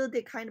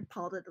kind of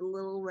pouted a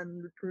little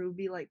when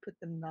Ruby like put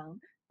them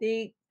down.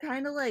 They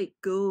kind of like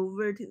go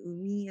over to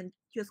Umi and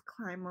just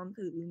climb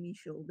onto Umi's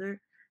shoulder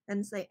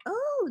and say,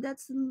 "Oh,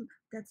 that's a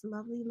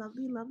lovely,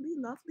 lovely, lovely,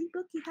 lovely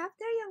book you have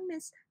there, young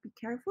miss. Be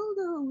careful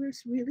though. We're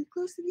really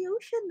close to the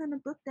ocean, and a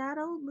book that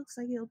old looks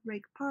like it'll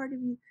break apart if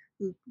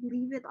you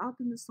leave it out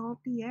in the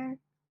salty air."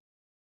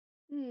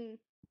 Hmm.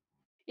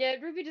 Yeah,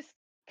 Ruby just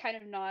kind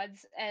of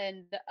nods,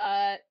 and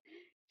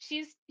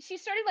she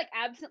started like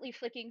absently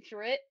flicking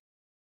through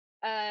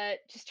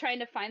it, just trying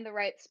to find the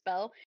right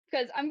spell.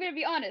 Because I'm gonna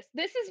be honest,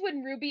 this is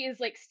when Ruby is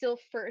like still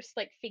first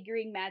like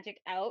figuring magic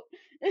out.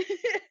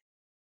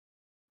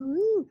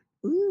 Ooh,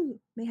 ooh,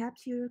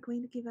 mayhaps you're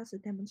going to give us a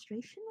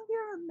demonstration of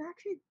your own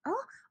magic.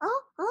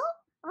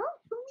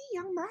 Me,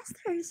 young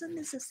master, isn't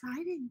this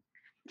exciting?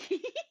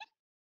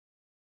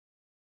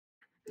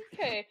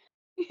 Okay.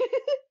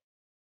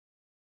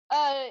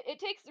 It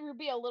takes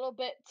Ruby a little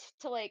bit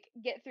to like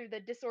get through the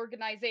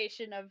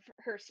disorganization of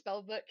her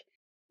spell book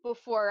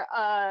before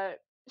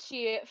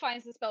she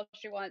finds the spell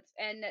she wants,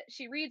 and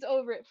she reads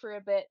over it for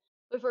a bit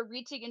before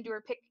reaching into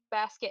her pick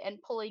basket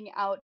and pulling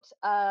out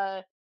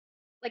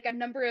like a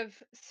number of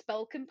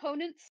spell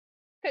components.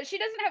 Because she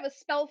doesn't have a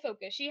spell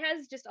focus, she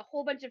has just a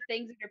whole bunch of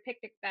things in her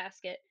picnic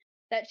basket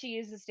that she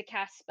uses to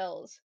cast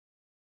spells.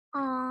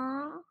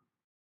 Aww.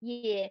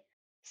 Yeah.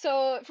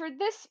 So for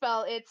this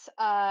spell, it's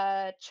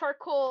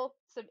charcoal,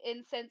 some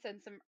incense,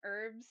 and some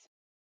herbs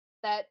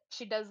that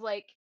she does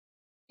like,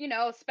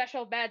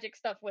 special magic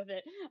stuff with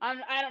it.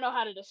 I don't know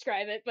how to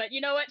describe it, but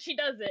you know what? She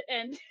does it,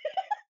 and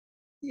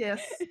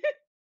Yes.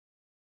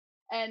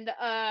 and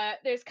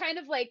there's kind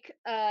of like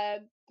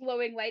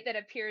glowing light that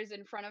appears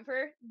in front of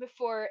her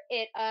before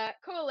it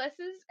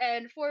coalesces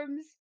and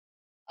forms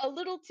a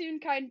little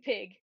Toonkind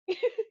pig.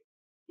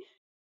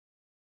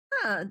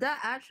 Huh, that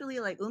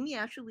actually, like, Umi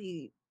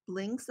actually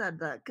blinks at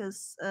that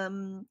because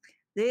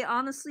they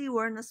honestly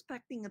weren't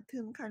expecting a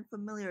tune kind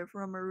familiar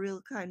from a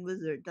real kind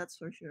wizard, that's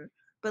for sure.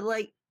 But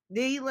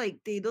they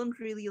don't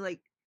really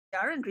they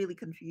aren't really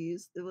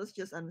confused. It was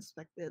just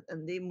unexpected,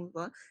 and they move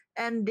on,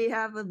 and they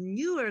have a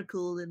newer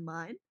goal in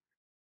mind.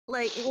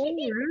 Like,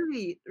 hey,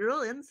 Ruby,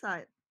 roll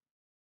insight.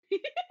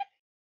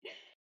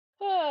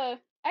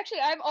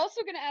 Actually, I'm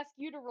also gonna ask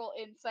you to roll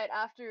insight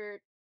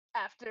after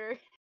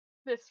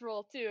this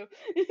roll too.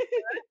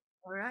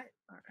 All right,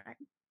 all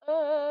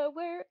right.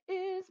 Where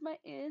is my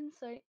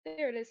insight?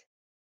 There it is.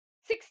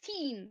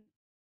 16.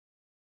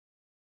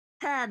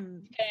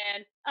 10.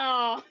 10.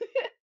 Oh.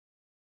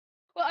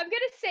 Well, I'm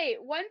gonna say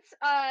once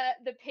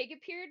the pig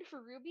appeared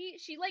for Ruby,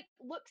 she like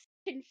looks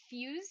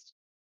confused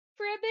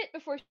for a bit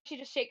before she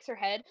just shakes her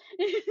head.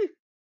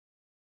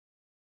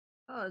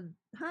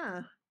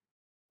 Huh.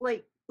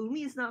 Like,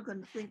 Umi's not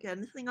gonna think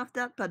anything of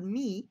that, but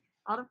me,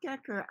 out of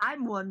character,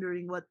 I'm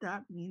wondering what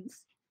that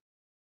means.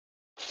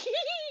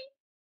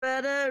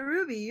 But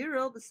Ruby, you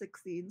rolled a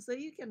 16, so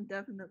you can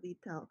definitely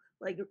tell.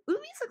 Like,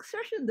 Umi's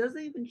expression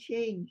doesn't even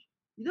change.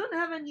 You don't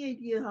have any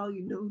idea how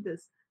you know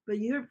this, but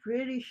you're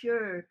pretty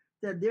sure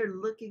that they're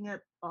looking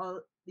at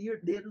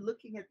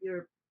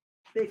your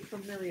big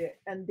familiar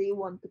and they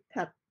want to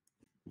pet.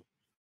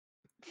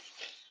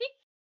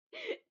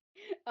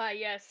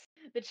 Yes,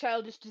 the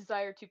childish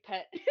desire to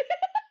pet.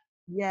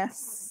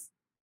 Yes.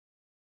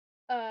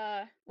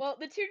 Well,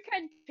 the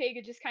Toonkind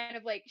pig just kind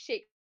of like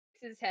shakes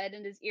his head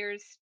and his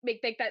ears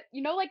make like that,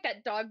 like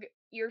that dog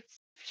ear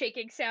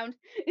shaking sound.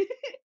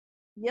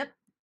 Yep.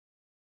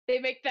 They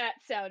make that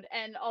sound,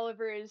 and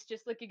Oliver is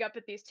just looking up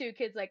at these two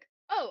kids like,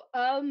 "Oh,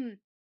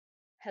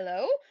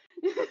 hello."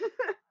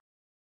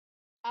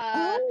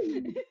 uh,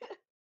 Oh.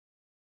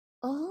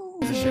 Oh,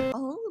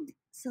 oh,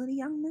 so the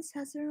young miss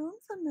has her own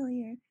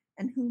familiar.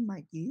 And who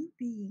might you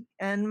be?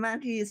 And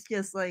Maggie is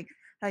just like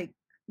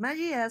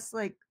Maggie has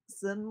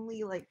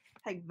suddenly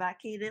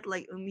vacated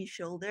like Umi's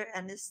shoulder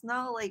and is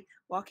now like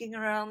walking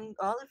around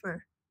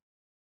Oliver.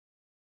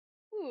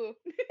 Ooh.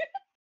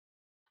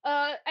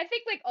 I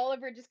think like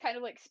Oliver just kind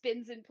of like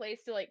spins in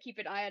place to like keep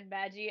an eye on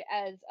Maggie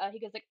as he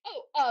goes like,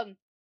 "Oh,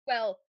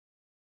 well."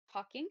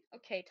 Talking?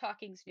 Okay,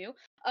 talking's new.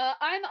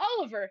 I'm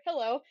Oliver.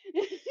 Hello.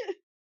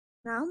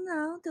 Now,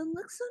 don't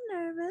look so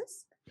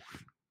nervous.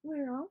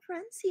 We're all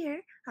friends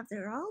here.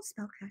 After all,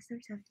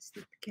 spellcasters have to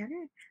stick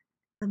together.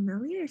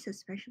 Familiars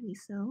especially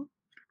so.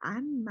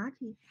 I'm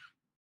Maki.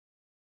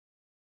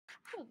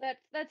 Oh,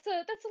 that's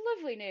a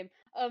lovely name.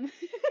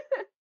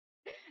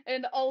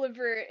 And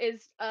Oliver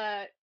is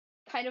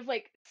kind of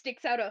like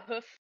sticks out a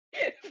hoof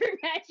for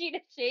Maggie to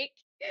shake.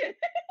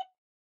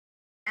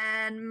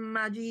 And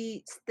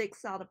Maji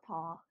sticks out a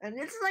paw. And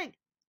it's like,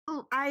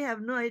 oh, I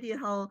have no idea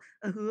how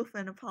a hoof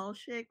and a paw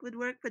shake would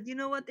work, but you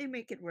know what? They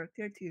make it work.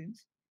 They're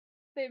tunes.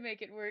 They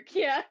make it work,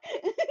 yeah.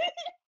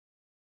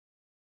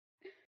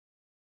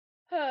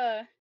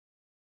 uh,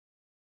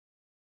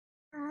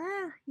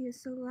 Ah, you're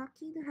so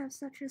lucky to have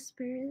such a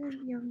spirited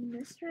young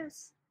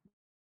mistress.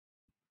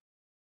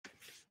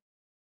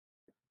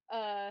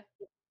 uh,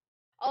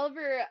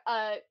 Oliver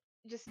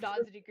just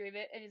nods in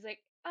agreement and he's like,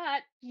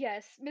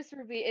 yes, Miss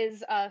Ruby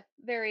is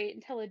very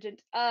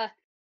intelligent.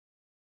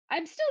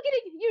 I'm still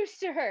getting used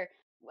to her.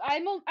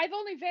 I've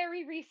only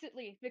very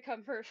recently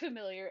become her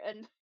familiar,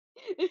 and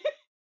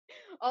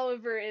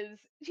Oliver is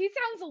he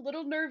sounds a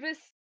little nervous,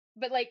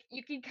 but like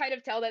you can kind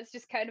of tell that's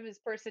just kind of his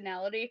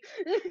personality.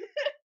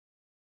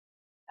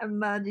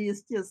 And Maji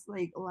is just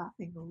like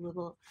laughing a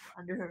little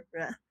under her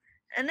breath.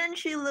 And then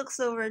she looks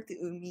over to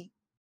Umi.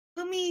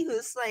 Umi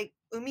who's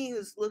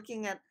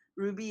looking at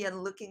Ruby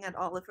and looking at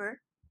Oliver.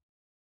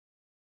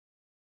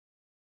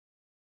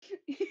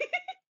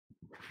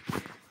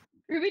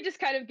 Ruby just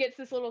kind of gets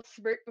this little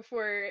smirk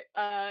before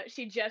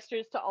she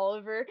gestures to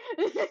Oliver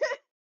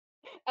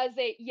as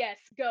a yes,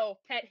 go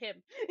pet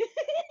him.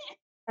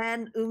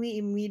 And Umi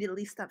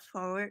immediately steps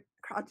forward,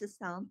 crouches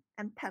down,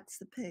 and pets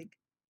the pig.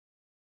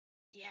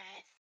 Yes.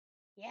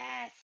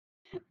 Yes.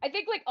 I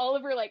think like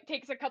Oliver like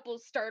takes a couple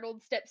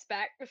startled steps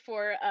back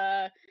before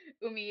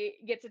Umi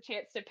gets a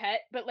chance to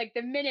pet, but like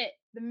the minute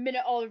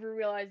Oliver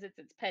realizes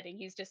it's petting,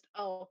 he's just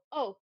oh,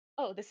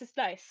 this is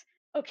nice.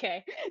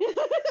 Okay.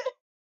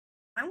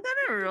 I'm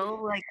gonna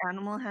roll like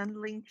animal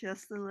handling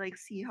just to like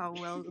see how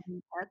well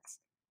Umi pets.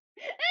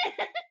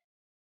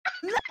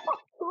 No,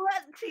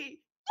 let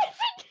she.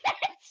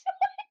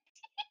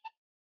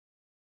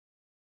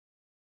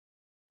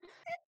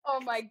 Oh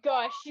my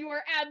gosh, you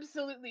are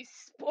absolutely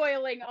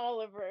spoiling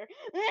Oliver.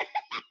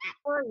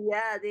 Oh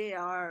yeah, they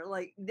are.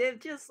 Like they've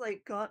just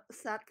like got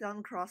sat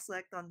down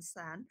cross-legged on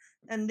sand,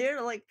 and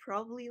they're like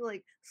probably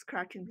like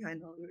scratching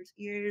behind Oliver's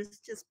ears,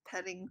 just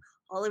petting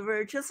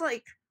Oliver. Just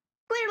like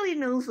clearly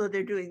knows what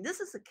they're doing. This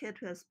is a kid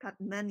who has pet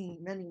many,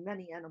 many,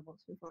 many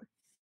animals before.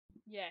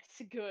 Yes,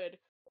 good.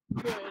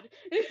 Good.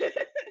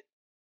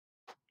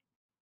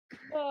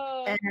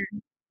 uh, And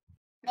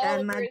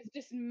and Oliver is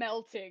just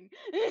melting.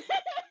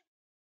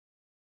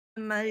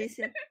 Maddie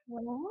said,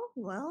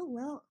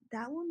 well,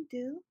 that won't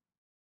do.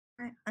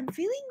 I'm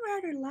feeling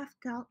rather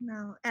left out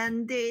now.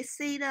 And they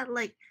say that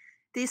like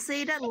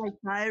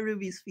by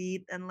Ruby's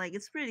feet, and like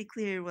it's pretty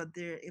clear what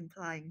they're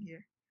implying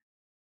here.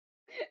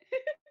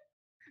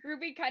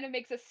 Ruby kind of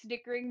makes a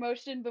snickering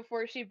motion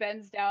before she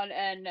bends down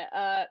and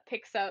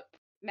picks up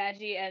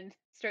Maggie and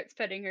starts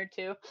petting her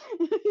too.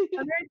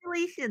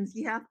 Congratulations,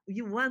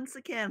 you once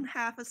again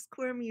have a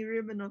squirmy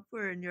ribbon of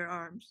fur in your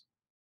arms.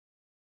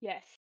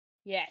 Yes.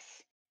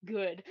 Yes.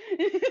 Good.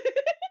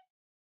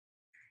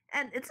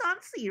 And it's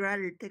honestly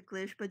rather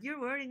ticklish, but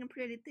you're wearing a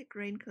pretty thick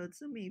raincoat,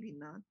 so maybe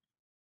not.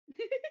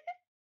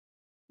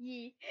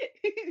 Yee.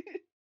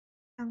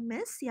 Young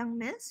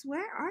miss,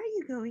 where are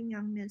you going,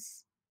 young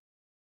miss?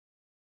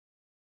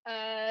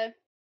 uh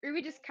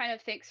Ruby just kind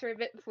of thinks for a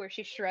bit before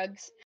she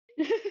shrugs.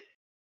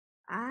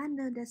 Ah,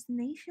 no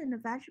destination, a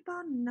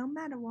vagabond, no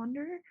matter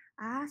wanderer.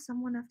 Ah,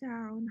 someone after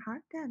our own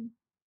heart then.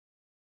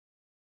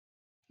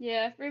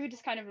 Yeah, Ruby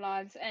just kind of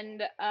nods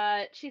and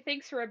she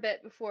thinks for a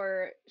bit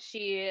before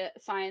she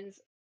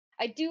signs.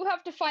 I do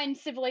have to find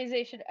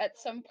civilization at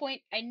some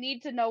point. I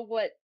need to know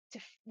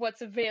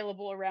what's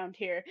available around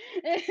here.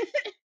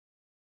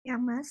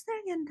 Young master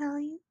can tell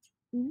you.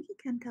 He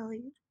can tell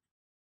you.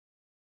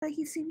 But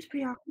he seems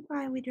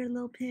preoccupied with your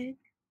little pig.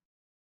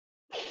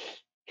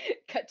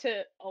 Cut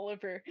to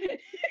Oliver,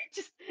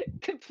 just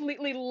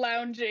completely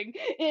lounging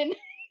in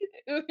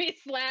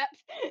Umi's lap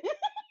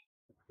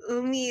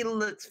Umi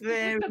looks with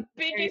very, the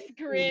very biggest pleased.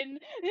 grin.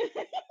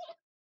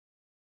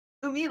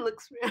 Umi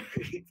looks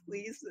very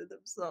pleased with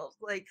himself.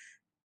 Like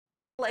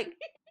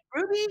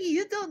Ruby,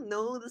 you don't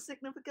know the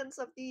significance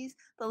of these,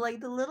 but like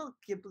the little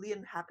Ghibli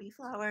and happy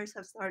flowers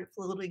have started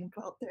floating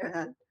about their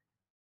head.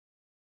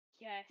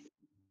 Yes.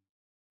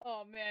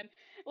 Oh man.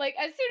 Like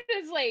as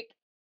soon as like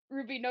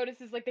Ruby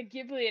notices like the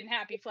Ghibli and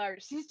happy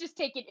flowers, she's just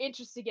taking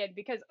interest again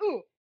because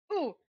ooh,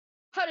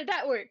 how did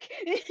that work?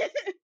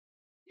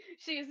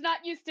 She is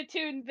not used to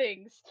tune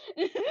things.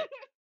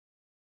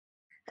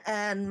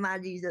 And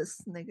Maggie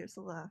just sniggers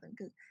laughing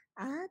because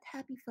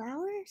happy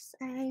flowers.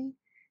 I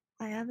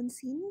haven't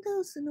seen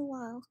those in a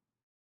while.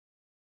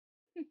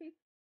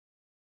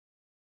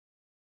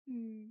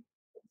 Hmm.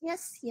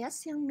 Yes,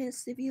 young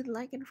miss. If you'd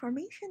like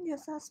information,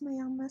 just ask my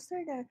young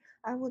master there.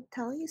 I would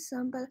tell you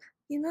some, but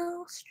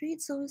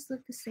Streets always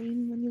look the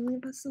same when you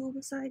live as old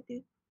as I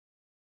do.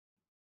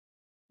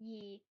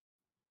 Yee.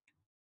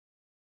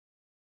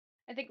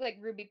 I think like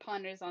Ruby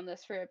ponders on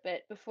this for a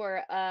bit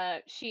before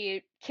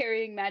she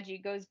carrying Magi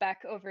goes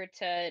back over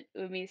to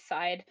Umi's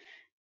side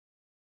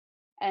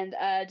and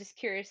just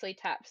curiously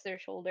taps their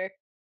shoulder.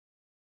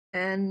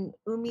 And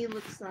Umi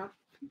looks up.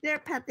 Their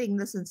petting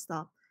doesn't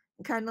stop.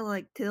 Kind of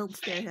like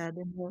tilts their head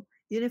in the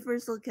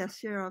universal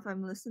gesture of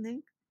I'm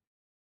listening.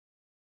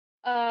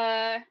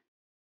 Uh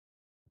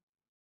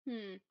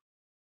hmm.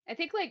 I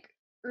think like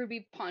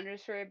Ruby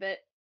ponders for a bit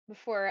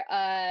before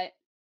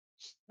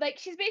like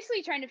she's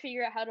basically trying to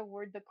figure out how to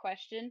word the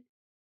question.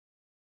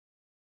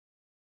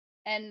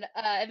 And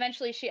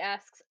eventually she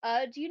asks,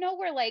 do you know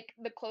where like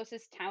the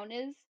closest town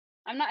is?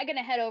 I'm not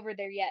gonna head over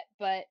there yet,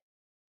 but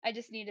I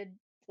just needed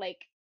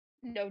like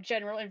no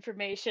general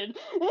information.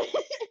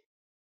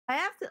 I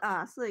have to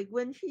ask, like,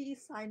 when she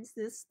signs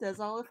this, does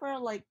Oliver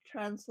like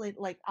translate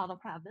like out of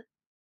habit?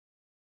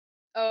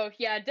 Oh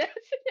yeah,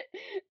 definitely.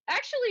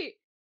 Actually,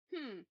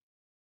 hmm.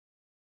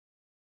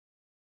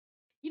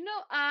 You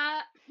know,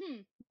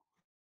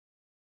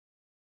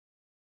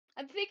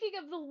 I'm thinking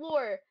of the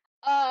lore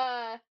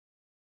that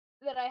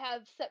I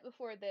have set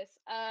before this.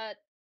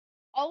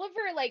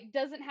 Oliver like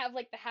doesn't have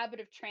like the habit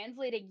of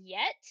translating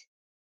yet,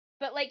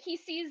 but like he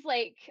sees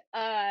like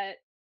uh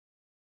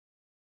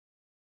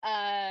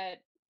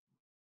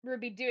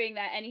Ruby doing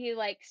that and he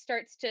like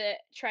starts to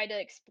try to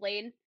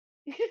explain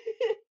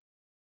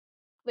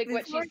like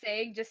what Before she's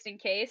saying just in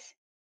case.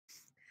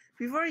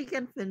 before he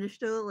can finish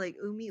though, like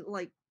Umi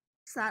like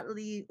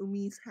sadly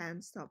Umi's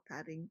hands stop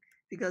patting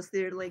because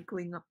they're like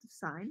going up to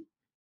sign.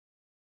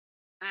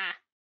 Ah.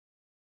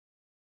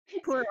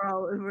 Poor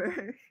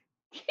Oliver.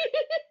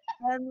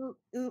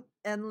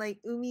 And like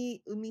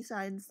Umi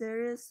signs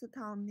there is a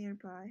town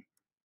nearby.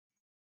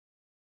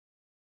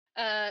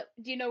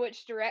 Do you know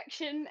which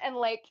direction? And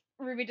like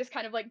Ruby just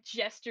kind of like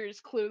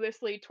gestures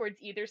cluelessly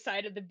towards either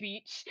side of the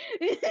beach.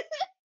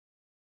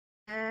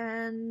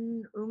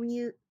 And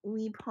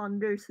Umi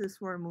ponders this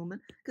for a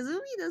moment because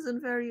Umi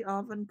doesn't very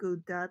often go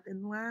that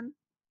inland.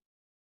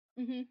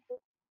 hmm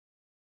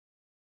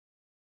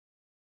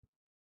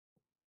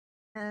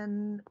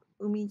And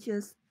Umi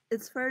just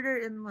it's further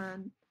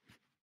inland.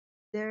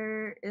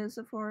 There is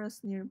a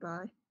forest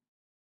nearby.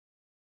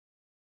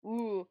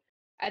 Ooh.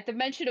 At the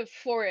mention of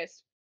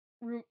forest,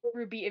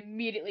 Ruby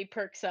immediately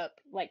perks up.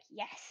 Like,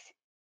 yes,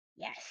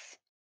 yes,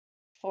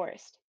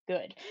 forest,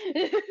 good.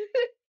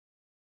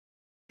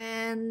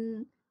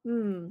 And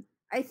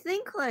I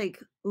think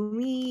like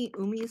Umi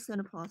is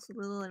gonna pause a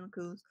little and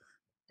goes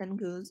and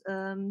goes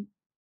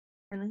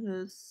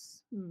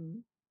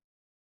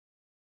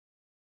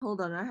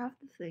hold on, I have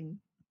to think.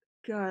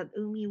 God,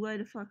 Umi, why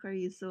the fuck are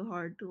you so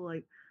hard to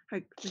like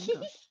think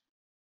of?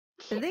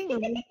 I think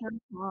Umi can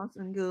pause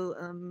and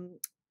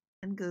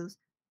goes,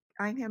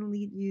 I can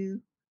lead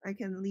you. I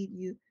can lead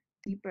you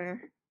deeper.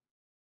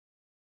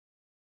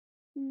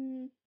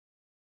 Hmm.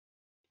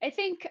 I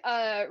think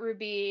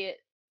Ruby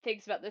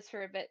thinks about this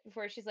for a bit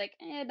before she's like,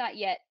 not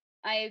yet.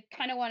 I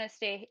kind of want to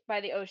stay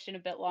by the ocean a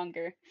bit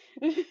longer.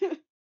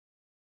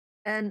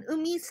 And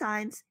Umi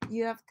signs,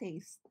 you have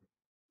taste.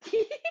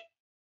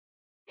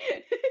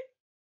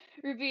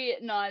 Ruby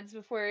nods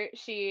before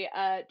she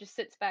just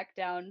sits back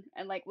down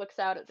and like looks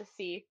out at the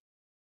sea.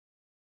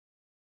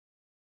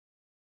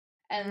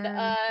 And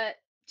And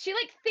she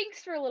like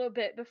thinks for a little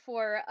bit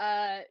before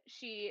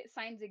she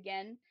signs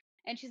again.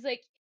 And she's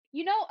like,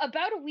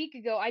 about a week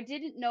ago I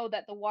didn't know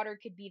that the water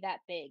could be that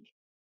big.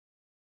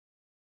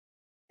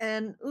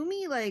 and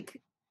Umi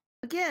like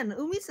again,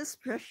 Umi's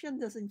expression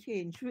doesn't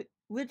change,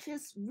 which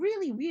is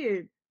really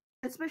weird,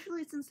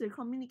 especially since they're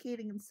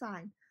communicating in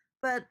sign.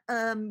 But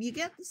you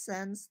get the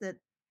sense that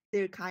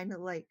they're kind of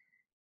like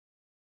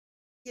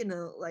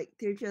like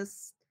they're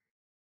just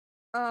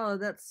oh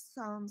that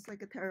sounds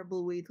like a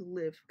terrible way to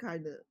live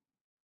kind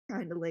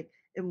of like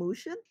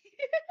emotion.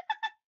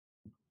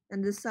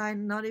 And the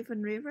sign not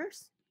even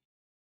reverse.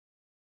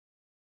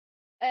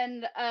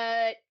 And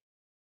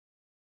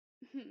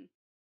hmm,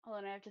 hold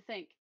on, I have to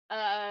think.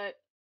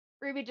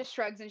 Ruby just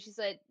shrugs and she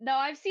said, "No,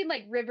 I've seen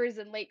like rivers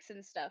and lakes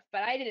and stuff,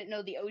 but I didn't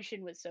know the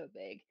ocean was so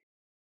big."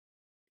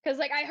 Cuz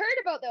like I heard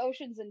about the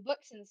oceans in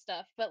books and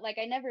stuff, but like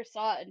I never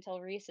saw it until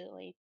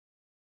recently.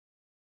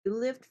 You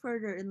lived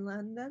further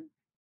inland then?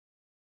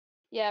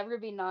 Yeah,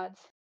 Ruby nods.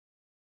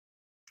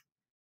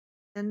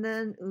 And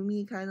then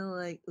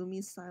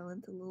Umi's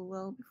silent a little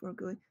while before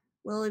going,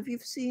 well, if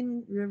you've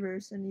seen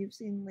rivers and you've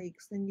seen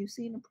lakes, then you've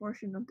seen a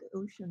portion of the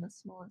ocean as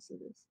small as it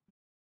is.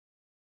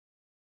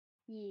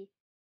 Yeah.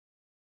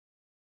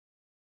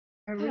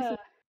 Everything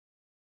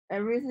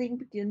everything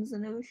begins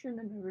in the ocean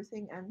and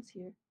everything ends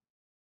here.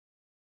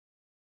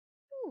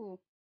 Ooh.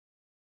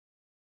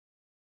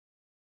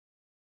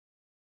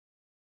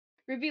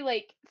 Ruby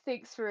like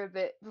thinks for a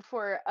bit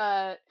before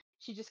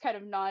she just kind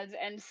of nods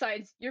and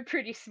signs, "You're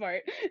pretty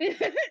smart."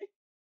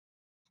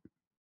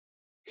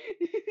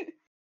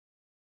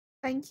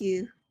 Thank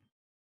you.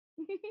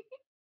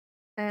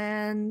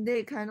 And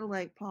they kind of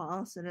like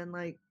pause and then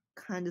like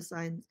kind of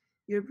signs,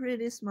 you're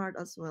pretty smart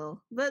as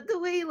well. But the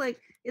way like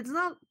it's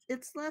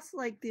less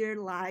like they're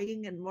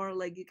lying and more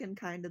like you can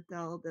kind of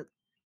tell that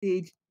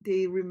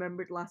they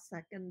remembered last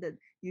second that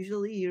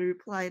usually you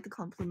reply to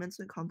compliments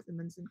with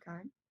compliments in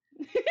kind.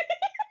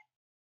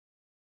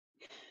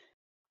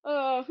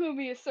 Oh,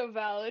 Humi is so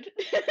valid.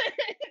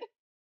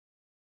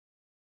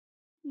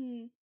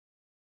 Hmm.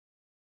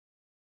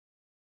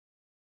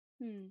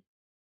 Hmm.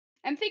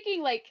 I'm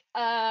thinking like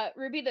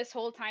Ruby this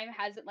whole time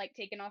hasn't like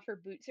taken off her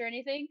boots or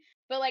anything,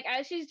 but like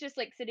as she's just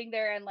like sitting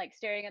there and like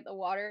staring at the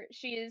water,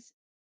 she is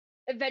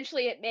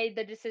eventually it made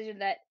the decision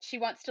that she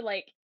wants to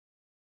like,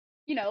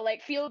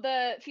 like feel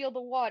the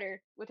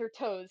water with her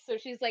toes. So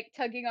she's like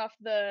tugging off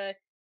the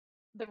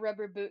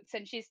rubber boots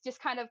and she's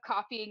just kind of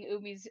copying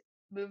Umi's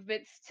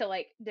movements to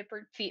like dip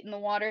her feet in the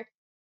water.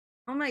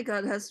 Oh my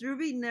god, has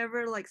Ruby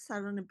never like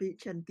sat on a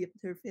beach and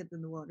dipped her feet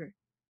in the water?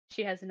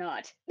 She has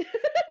not.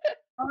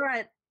 All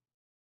right,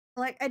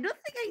 like I don't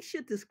think I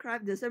should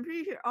describe this. I'm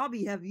pretty sure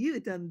Abby, have you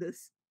done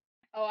this?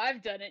 Oh,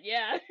 I've done it.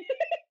 Yeah.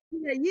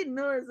 Yeah, you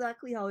know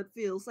exactly how it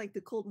feels, like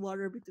the cold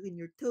water between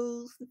your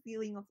toes, the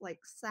feeling of like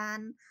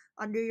sand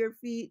under your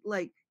feet.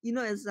 Like you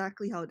know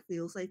exactly how it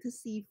feels, like the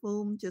sea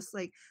foam just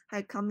like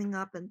coming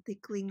up and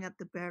tickling at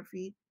the bare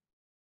feet.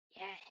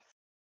 Yes.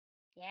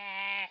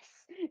 Yes.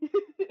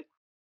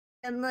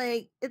 And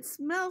like it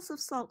smells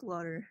of salt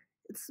water.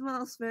 It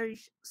smells very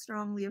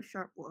strongly of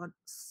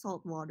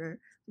salt water.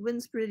 The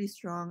wind's pretty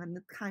strong and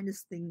it kind of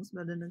stings,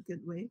 but in a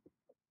good way.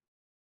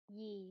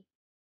 Yee.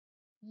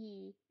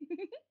 Yee.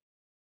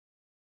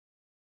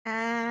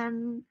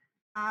 And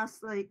as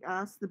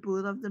the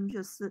both of them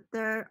just sit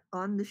there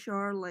on the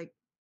shore, like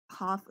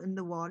half in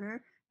the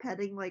water,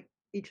 petting like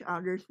each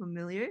other's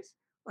familiars,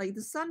 like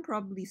the sun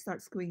probably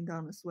starts going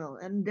down as well.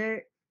 And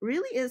there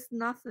really is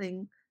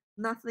nothing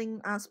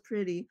as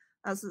pretty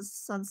as the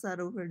sunset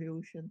over the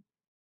ocean.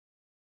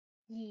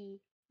 Yee.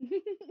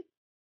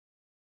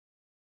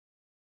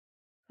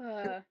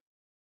 uh,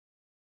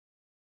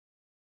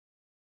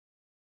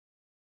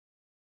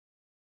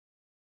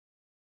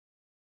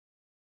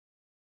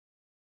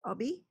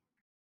 Abby,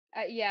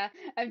 yeah,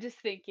 I'm just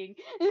thinking.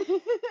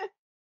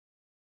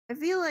 I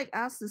feel like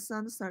as the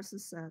sun starts to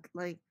set,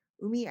 like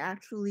Umi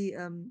actually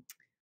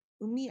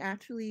Umi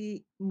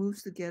actually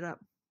moves to get up.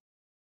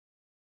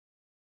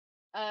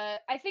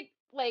 I think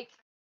like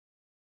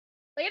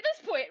at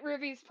this point,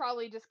 Ruby's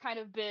probably just kind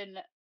of been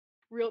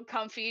real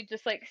comfy,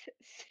 just like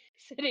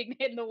sitting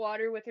in the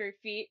water with her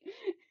feet.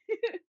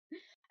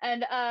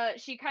 And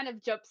she kind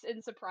of jumps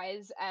in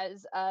surprise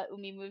as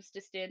Umi moves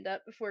to stand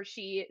up before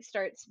she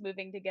starts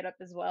moving to get up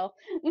as well.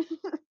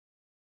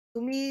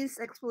 Umi's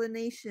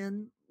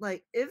explanation,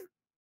 like if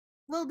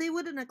well, they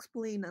wouldn't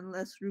explain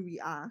unless Ruby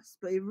asked,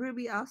 but if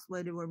Ruby asked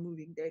why they were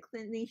moving, the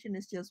explanation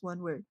is just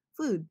one word: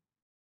 food.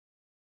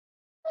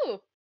 Ooh.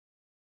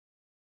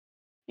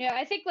 Yeah,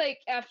 I think like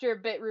after a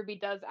bit Ruby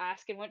does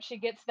ask and once she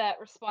gets that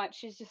response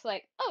she's just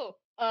like, "Oh,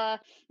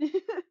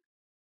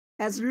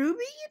 Has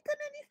Ruby eaten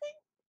anything?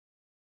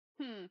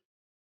 hmm.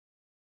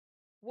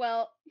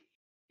 Well,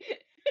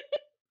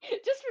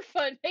 just for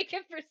fun, make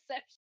a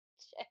perception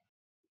check."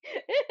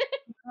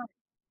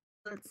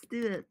 Let's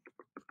do it.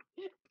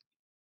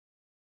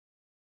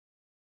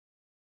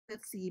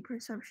 Let's see.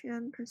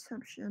 Perception,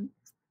 perception.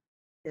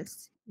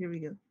 Yes, here we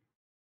go.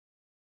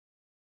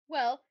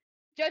 Well,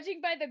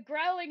 judging by the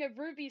growling of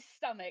Ruby's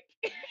stomach,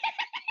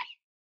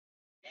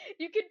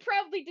 you could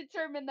probably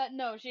determine that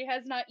no, she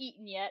has not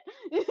eaten yet.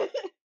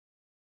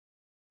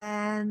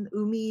 And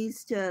Umi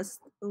just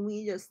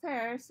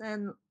stares,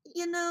 and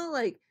you know,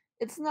 like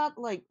it's not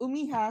like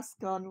Umi has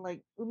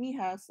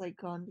like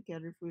gone to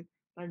gather food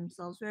by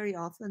themselves very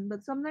often,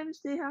 but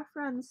sometimes they have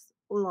friends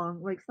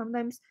along. Like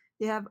sometimes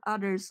they have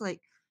others like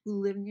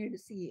who live near the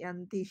sea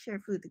and they share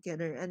food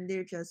together, and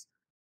they're just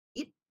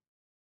eat.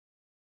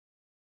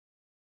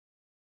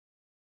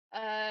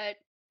 uh,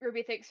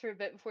 Ruby thinks for a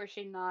bit before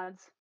she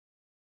nods.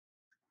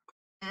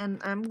 And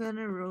I'm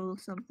gonna roll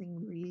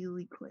something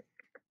really quick.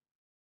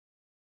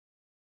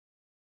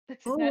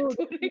 That's a nat Oh, that's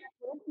 20.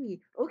 not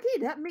 20.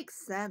 Okay, that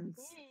makes sense.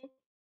 Ooh.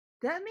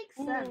 That makes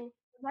sense. Ooh.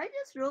 I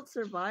just rolled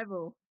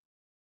survival.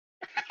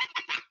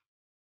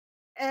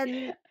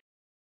 And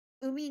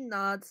Umi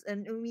nods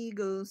and Umi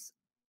goes,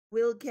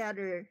 "We'll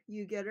gather.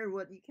 You gather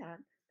what you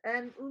can."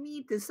 And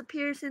Umi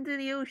disappears into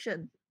the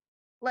ocean.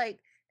 Like,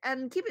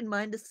 and keep in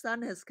mind the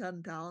sun has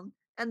gone down,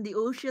 and the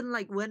ocean,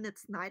 like when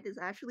it's night, is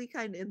actually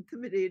kind of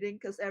intimidating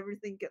because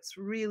everything gets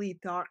really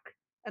dark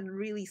and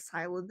really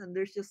silent, and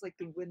there's just like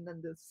the wind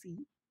and the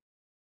sea.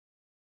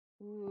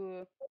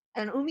 Ooh.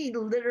 And Umi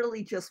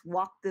literally just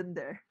walked in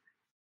there.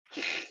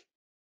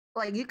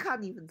 Like you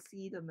can't even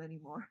see them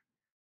anymore.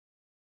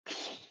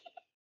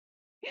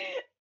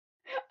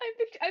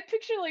 I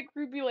picture like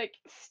Ruby like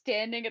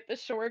standing at the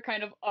shore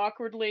kind of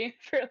awkwardly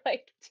for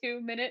like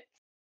 2 minutes,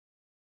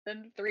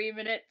 then 3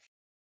 minutes,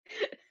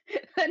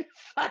 then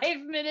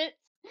 5 minutes.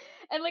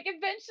 And like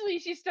eventually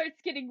she starts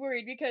getting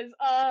worried because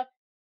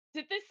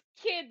did this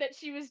kid that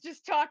she was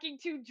just talking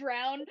to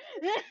drown?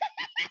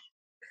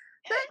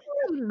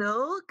 Thankfully,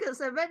 no,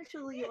 because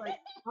eventually, like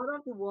out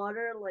of the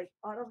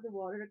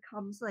water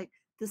comes like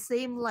the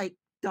same like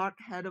dark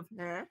head of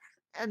hair,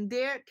 and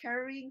they're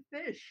carrying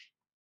fish.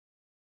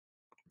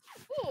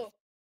 Ooh,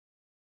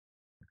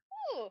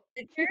 ooh.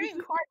 They're carrying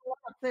quite a lot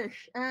of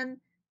fish, and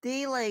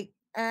they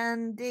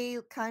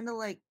kind of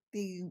like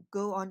they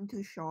go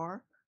onto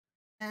shore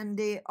and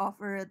they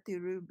offer it to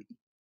Ruby.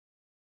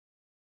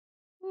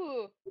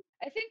 Ooh.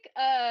 I think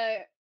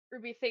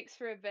Ruby thinks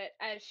for a bit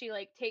as she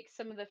like takes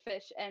some of the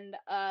fish and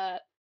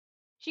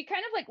she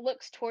kind of like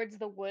looks towards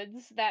the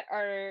woods that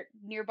are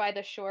nearby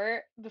the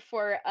shore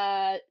before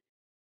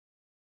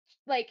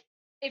like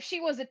if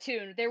she was a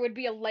toon, there would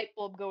be a light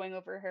bulb going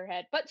over her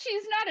head. But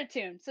she's not a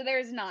toon, so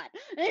there's not.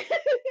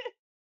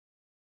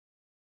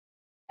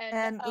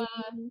 And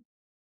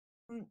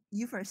And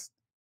you first.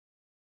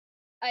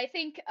 I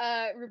think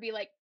Ruby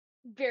like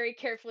very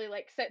carefully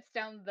like sets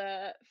down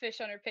the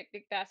fish on her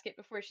picnic basket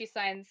before she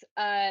signs.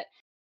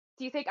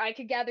 Do you think I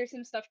could gather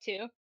some stuff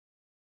too?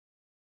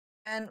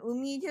 And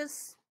Umi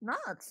just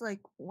nods,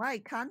 like, why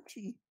can't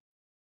she?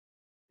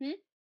 Hmm?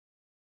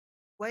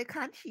 Why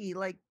can't she?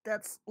 Like,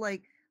 that's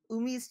like,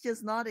 Umi's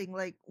just nodding,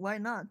 like, why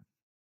not?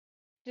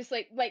 Just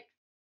like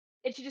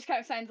and she just kind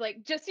of signs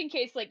like just in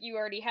case like you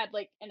already had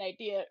like an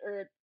idea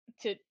or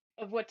to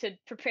of what to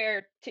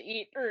prepare to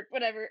eat or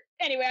whatever.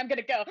 Anyway, I'm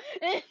gonna go.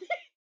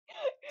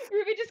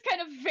 Ruby just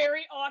kind of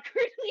very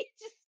awkwardly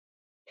just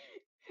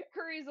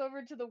hurries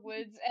over to the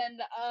woods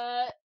and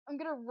I'm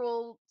gonna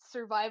roll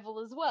survival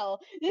as well.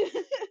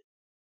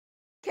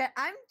 Can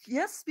I'm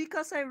just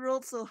because I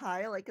rolled so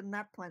high, like a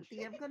nat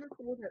 20, I'm gonna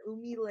say that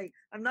Umi, like,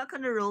 I'm not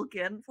gonna roll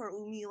again for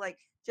Umi, like,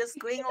 just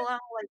going along,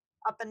 like,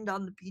 up and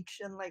down the beach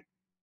and, like,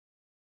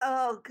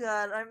 oh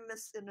god, I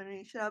miss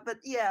Indonesia. But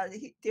yeah,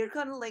 they're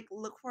gonna, like,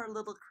 look for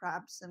little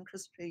crabs and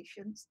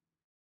crustaceans.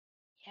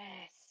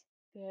 Yes.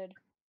 Good.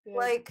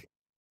 Good.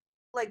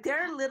 Like,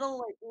 there are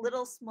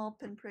little small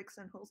pinpricks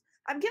and holes.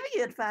 I'm giving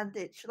you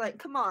advantage. Like,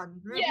 come on,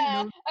 Ruby Yeah,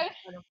 knows this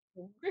kind of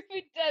thing.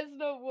 Ruby does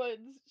know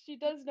woods. She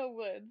does know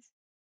woods.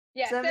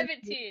 Yeah,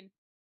 17. 17.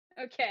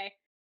 Okay.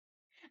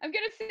 I'm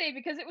gonna say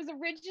because it was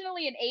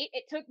originally an 8,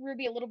 it took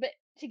Ruby a little bit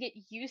to get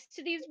used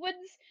to these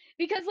woods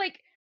because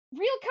like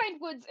real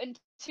kind woods and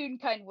toon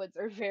kind woods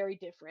are very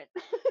different.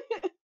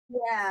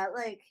 Yeah,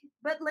 like,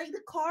 but like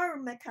the car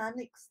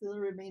mechanics still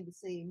remain the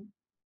same.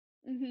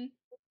 hmm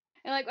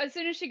And like as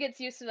soon as she gets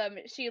used to them,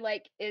 she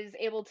like is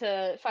able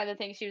to find the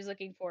things she was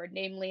looking for,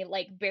 namely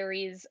like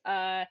berries,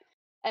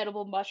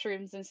 edible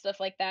mushrooms and stuff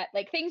like that.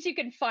 Like things you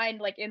can find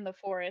like in the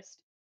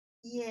forest.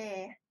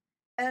 Yeah.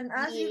 And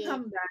as you Yeah.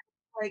 come back,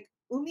 like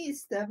Umi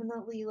is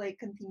definitely like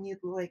continued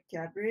like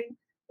gathering.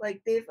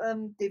 Like they've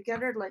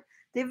gathered like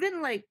they've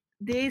been like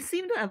they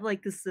seem to have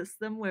like the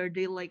system where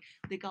they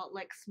got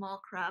like small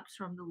crabs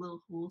from the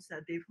little holes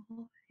that they've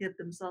hid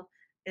themselves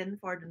in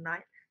for the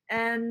night.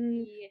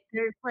 And Yeah.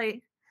 there's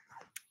like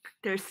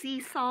there's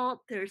sea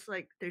salt, there's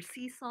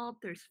sea salt,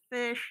 there's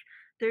fish,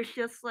 there's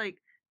just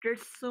like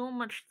there's so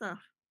much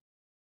stuff.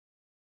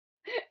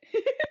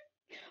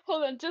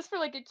 Hold on, just for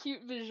like a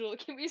cute visual,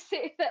 can we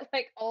say that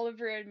like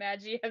Oliver and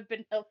Maggie have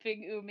been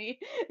helping Umi?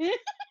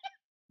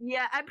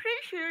 Yeah, I'm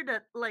pretty sure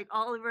that like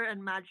Oliver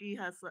and Maggie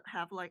have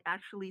like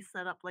actually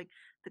set up like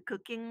the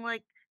cooking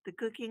like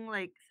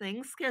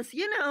things because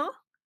you know.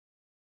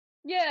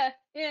 Yeah,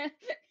 yeah.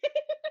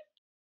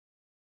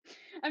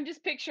 I'm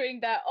just picturing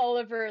that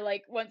Oliver,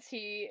 like, once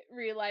he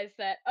realized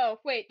that, oh,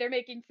 wait, they're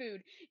making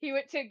food, he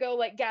went to go,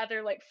 like,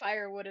 gather, like,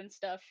 firewood and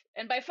stuff.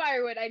 And by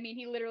firewood, I mean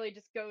he literally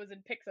just goes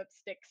and picks up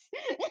sticks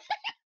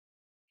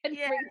and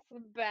Yeah, brings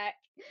them back.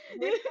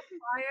 there's a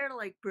fire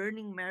like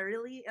burning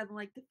merrily and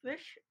like the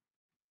fish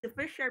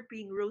are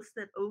being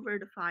roasted over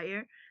the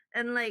fire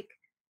and like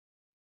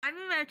I'm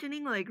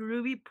imagining like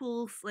Ruby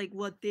pulls like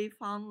what they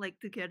found like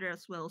together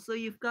as well. So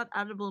you've got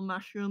edible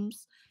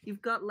mushrooms,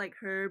 you've got like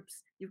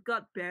herbs, you've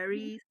got Mhm.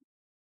 berries,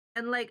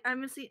 and like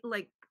I'm assuming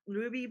like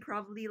Ruby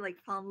probably like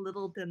found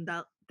little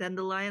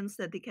dandelions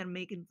that they can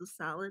make into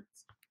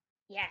salads.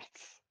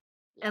 Yes.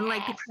 And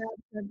like the Yes.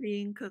 crabs are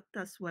being cooked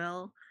as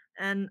well.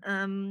 And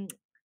um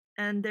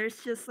and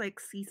there's just like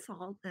sea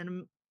salt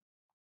and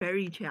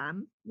berry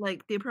jam.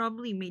 Like they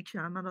probably made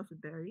jam out of the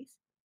berries.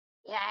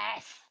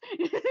 Yes.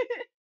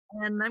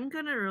 And I'm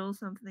gonna roll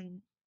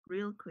something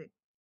real quick.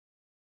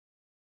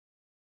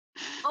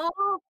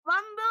 Oh,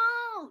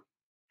 fumble!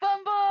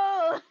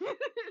 Fumble!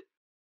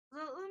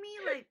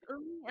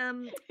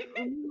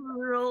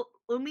 So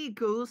Umi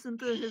goes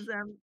into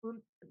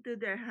to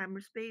their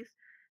hammer space,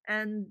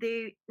 and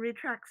they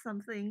retract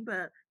something.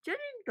 But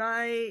judging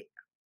by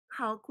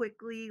how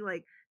quickly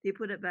like they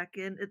put it back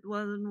in, it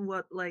wasn't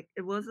what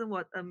they were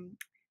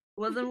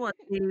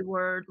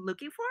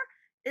looking for.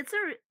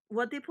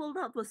 What they pulled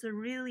up was a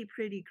really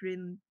pretty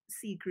green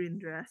sea green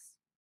dress,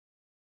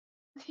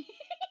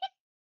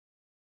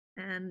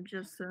 and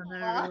just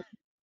Aw.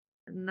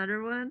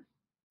 another one.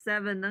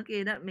 7.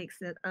 Okay, that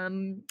makes it.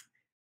 Umi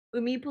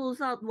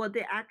pulls out what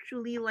they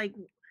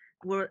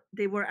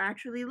were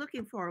actually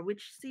looking for,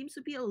 which seems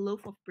to be a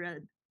loaf of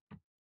bread.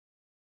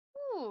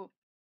 Ooh.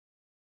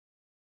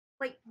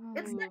 Like,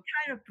 it's that Ooh,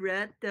 kind of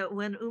bread that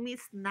when Umi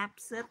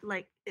snaps it,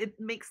 like, it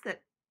makes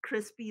that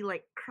crispy,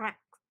 like,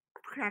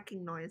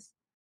 cracking noise.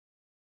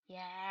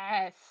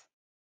 yes,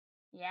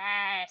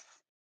 yes.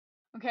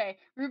 Okay,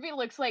 Ruby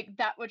looks like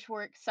that much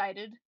more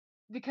excited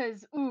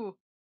because ooh,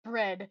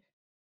 bread,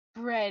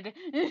 bread,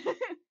 bread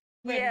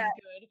Yeah, is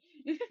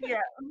good.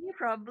 yeah, Umi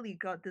probably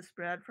got this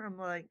bread from,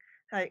 like,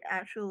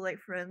 actual, like,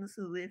 friends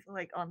who live,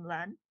 like, on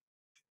land.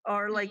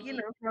 Or like, Mm,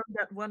 from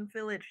that one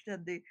village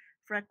that they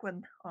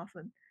frequent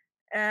often.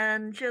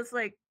 And just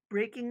like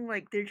breaking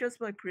like they're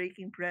just like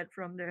breaking bread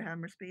from their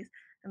hammer space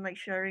and like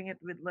sharing it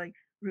with like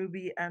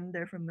Ruby and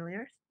their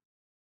familiars.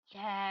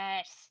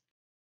 yes,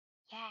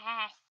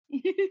 yes.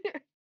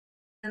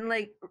 And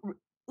like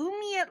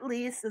Umi at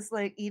least is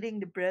like eating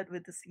the bread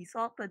with the sea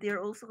salt, but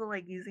they're also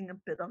like using a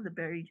bit of the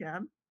berry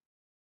jam.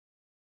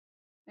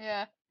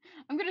 Yeah.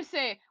 I'm gonna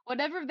say,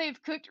 whatever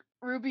they've cooked,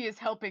 Ruby is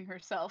helping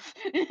herself.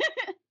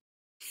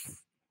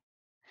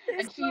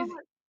 There's And so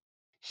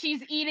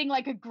she's eating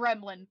like a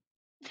gremlin.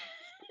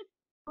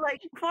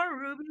 like for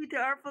Ruby,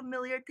 there are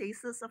familiar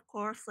tastes, of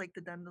course, like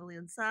the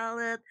dandelion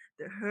salad,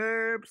 the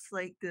herbs,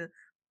 like the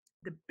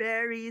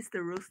berries,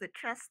 the roasted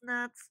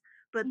chestnuts,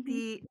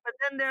 Mhm. but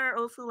then there are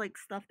also, like,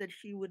 stuff that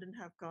she wouldn't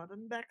have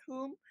gotten back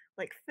home,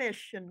 like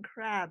fish and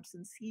crabs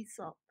and sea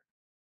salt,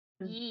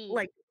 and, Yee,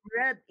 like,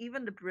 bread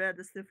even the bread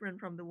is different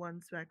from the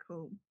ones back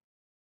home,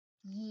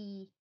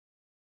 yee.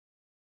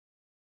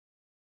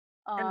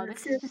 Oh, and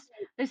it's just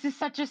this is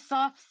such a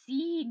soft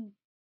scene.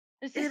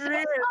 This is it so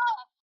is,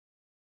 soft.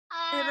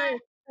 it Ah.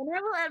 is, and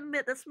I will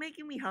admit, it's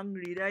making me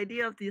hungry, the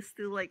idea of these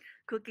 2, like,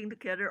 cooking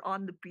together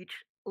on the beach,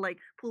 like,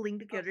 pulling Oh,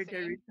 together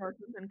their same.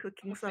 resources and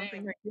cooking Oh,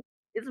 something same. like this,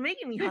 it's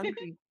making me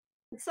hungry.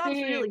 It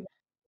Same.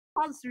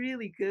 sounds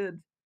really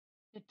good.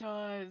 It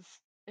does.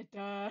 It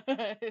does.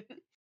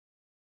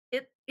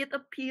 It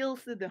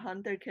appeals to the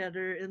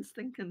hunter-gatherer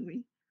instinct in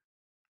me.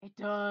 It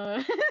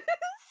does.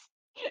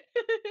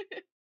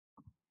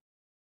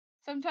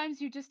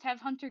 Sometimes you just have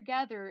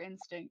hunter-gatherer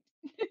instinct.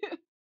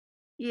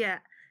 Yeah,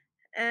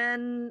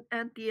 and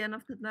at the end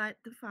of the night,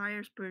 the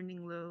fire's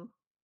burning low,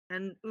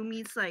 and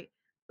Umi's like,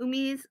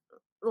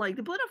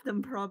 the both of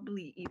them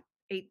probably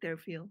ate their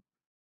fill.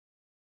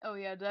 Oh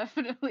yeah,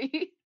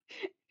 definitely.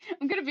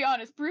 I'm gonna be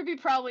honest, Ruby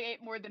probably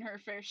ate more than her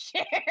fair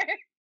share.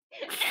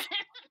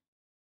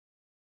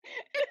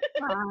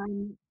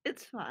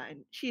 It's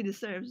fine, she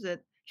deserves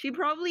it. She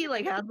probably,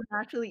 like, hasn't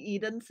actually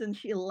eaten since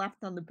she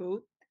left on the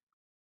boat.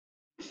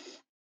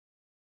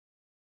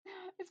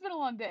 It's been a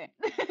long day.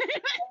 It's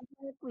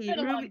Exactly, been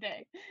a long Ruby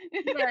day.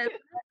 yeah,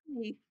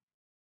 exactly.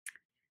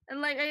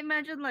 And, like, I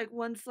imagine, like,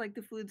 once, like,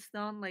 the food's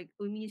done, like,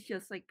 Umi's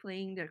just, like,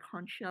 playing their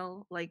conch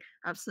shell, like,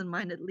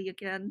 absent-mindedly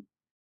again.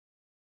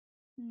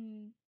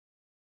 Hmm.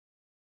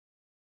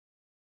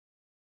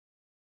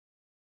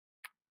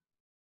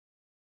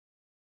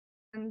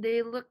 And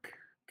they look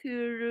to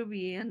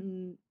Ruby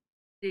and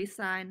they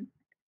sign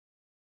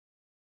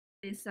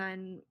they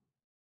sign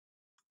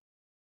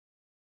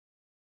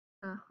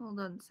hold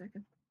on a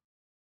second.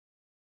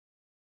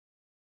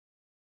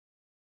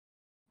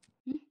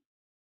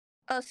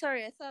 Oh,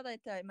 sorry, I thought I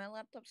died. My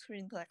laptop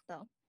screen blacked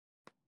out.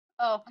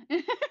 Oh.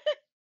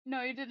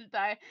 No, you didn't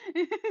die.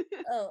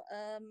 Oh,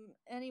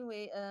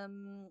 anyway,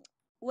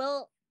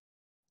 well,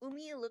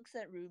 Umi looks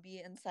at Ruby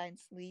and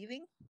signs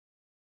leaving.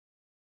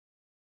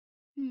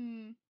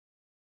 Hmm.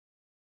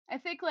 I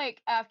think,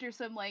 like, after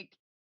some, like,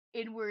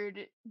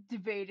 inward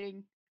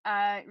debating,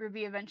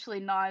 Ruby eventually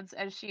nods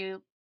as she,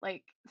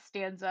 like,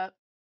 stands up,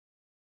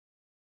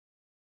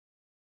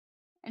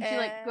 and she,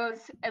 like, And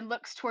goes and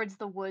looks towards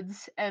the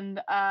woods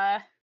and,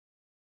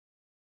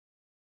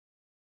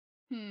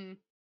 hmm.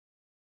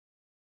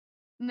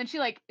 And then she,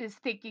 like, is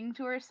thinking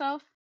to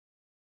herself,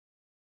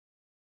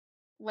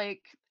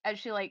 like, as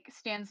she, like,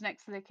 stands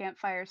next to the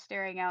campfire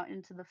staring out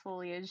into the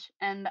foliage,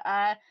 and,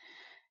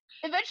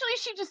 eventually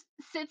she just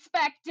sits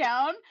back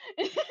down,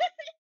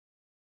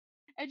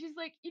 and she's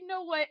like, "You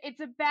know what? It's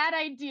a bad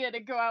idea to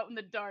go out in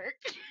the dark."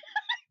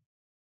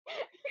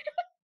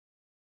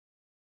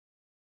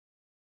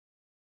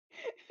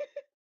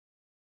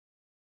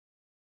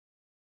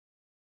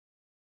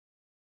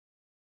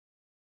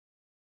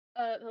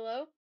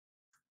 Hello?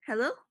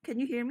 hello? Can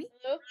you hear me?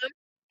 Hello?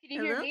 Can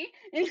you hear Hello? me?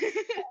 I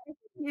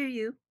can hear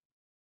you.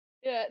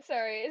 Yeah,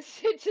 sorry,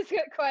 it just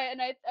got quiet,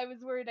 and I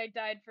was worried I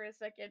died for a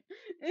second.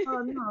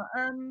 Oh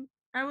no,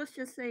 I was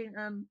just saying,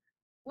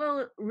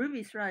 well,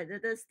 Ruby's right.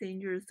 It is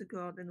dangerous to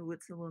go out in the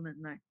woods alone at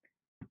night.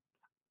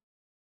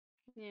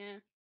 Yeah,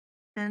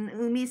 And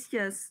Umi's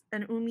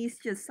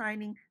just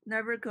signing,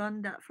 never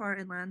gone that far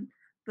inland.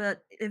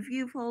 But if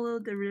you follow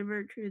the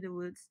river through the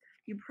woods,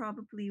 you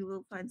probably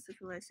will find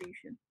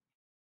civilization.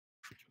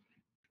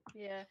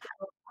 yeah.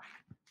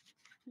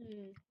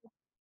 Hmm.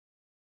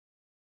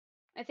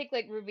 I think,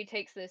 like, Ruby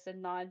takes this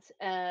and nods.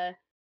 I'm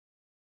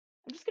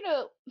just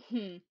gonna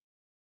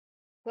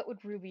what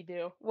would Ruby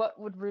do? What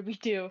would Ruby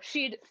do?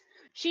 She'd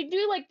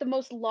do, like, the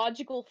most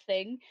logical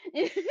thing.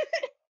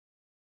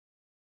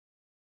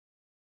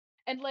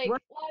 And, What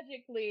like,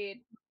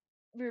 logically,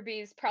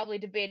 Ruby's probably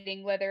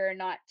debating whether or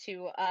not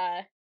to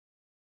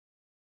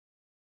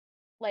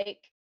like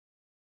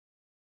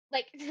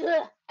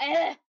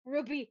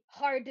Ruby,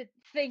 hard to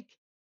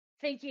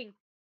thinking.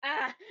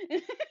 Ah.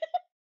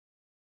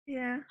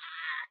 Yeah.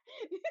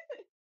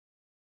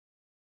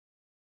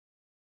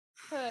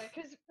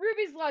 Because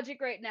Ruby's logic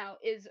right now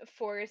is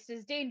forest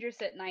is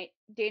dangerous at night,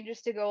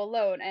 dangerous to go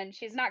alone, and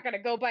she's not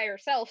gonna go by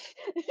herself.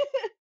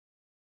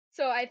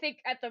 So I think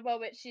at the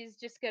moment she's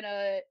just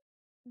gonna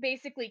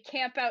basically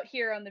camp out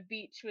here on the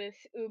beach with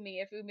Umi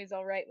if Umi's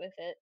all right with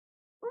it.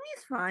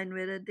 Umi's fine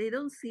with it. They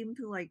don't seem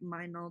to like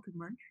mind all too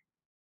much.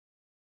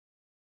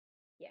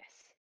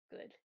 Yes,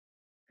 good,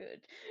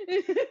 good.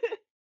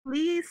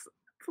 Please,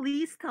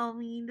 please tell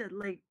me that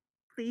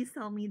please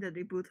tell me that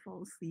they both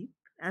fall asleep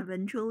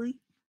eventually.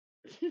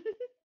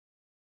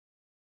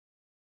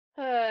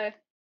 uh,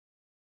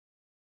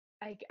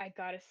 I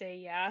gotta say,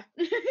 yeah,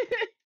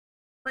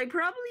 Like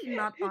probably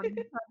not on each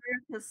other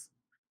because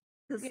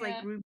like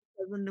yeah, Ruby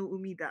doesn't know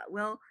Umi that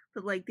well,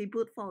 but like they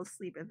both fall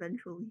asleep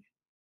eventually.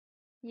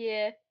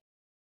 yeah.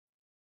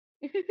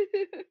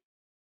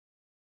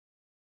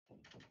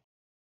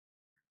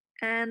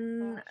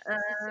 And Gosh,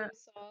 this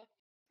is so soft.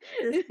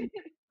 this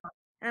Yeah,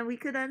 and we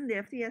could end the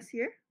FTS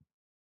here.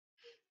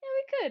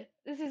 we could.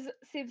 This is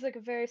seems like a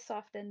very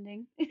soft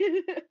ending.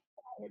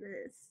 It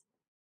is.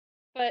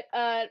 But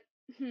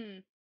hmm,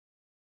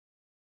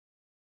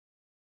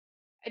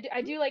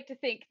 I do like to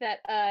think that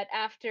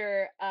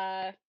after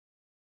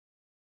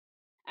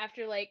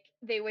like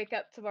they wake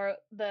up tomorrow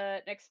the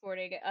next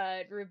morning,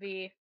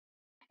 Ruby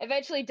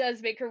eventually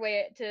does make her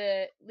way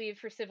to leave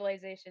for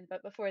civilization,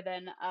 but before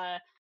then,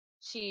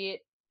 she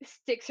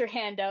sticks her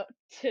hand out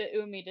to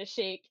Umi to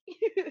shake.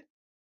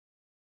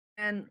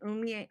 And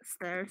Umi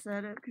stares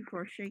at it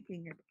before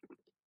shaking it.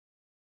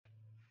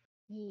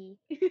 Yee.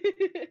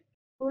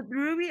 Would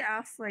Ruby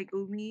ask like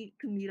Umi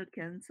to meet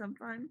again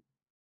sometime?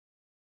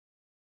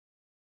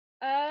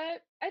 I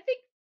think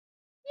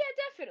yeah,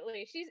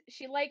 definitely.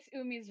 She likes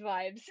Umi's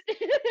vibes.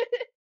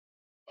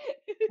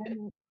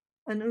 And,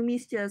 and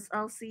Umi's just,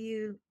 I'll see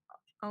you,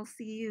 I'll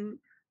see you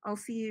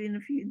in a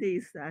few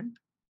days then.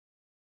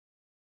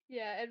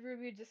 Yeah, and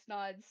Ruby just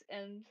nods,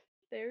 and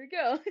there we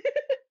go.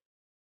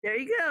 There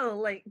you go.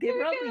 Like they There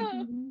we probably go.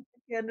 do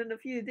again in a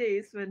few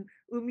days when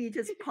Umi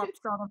just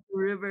pops out of the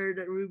river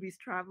that Ruby's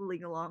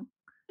traveling along.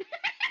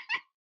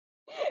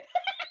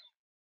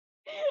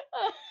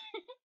 Uh,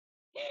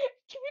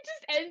 Can we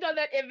just end on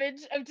that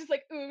image of just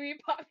like Umi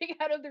popping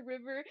out of the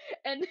river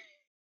and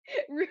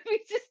Ruby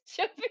just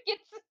jumping in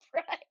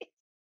surprise?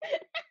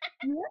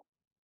 Yeah.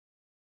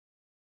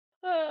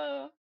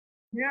 Oh,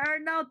 There are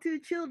now two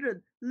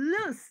children,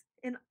 loose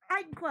in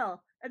Einquell,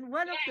 and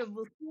one of yes, them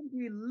will soon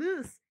be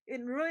loose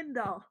in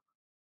Ruindal.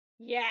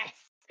 yes.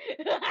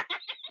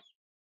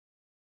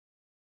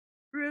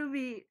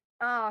 Ruby,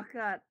 oh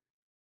god,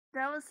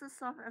 that was a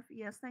soft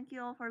FES. Thank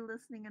you all for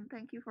listening and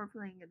thank you for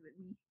playing it with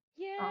me.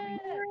 I'll be Yeah.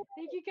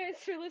 Thank you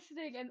guys for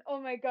listening, and oh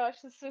my gosh,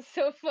 this was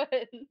so fun.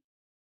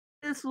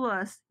 This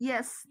was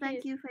yes. Yeah.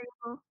 Thank you,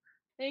 Fable.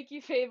 Thank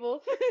you,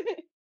 Fable.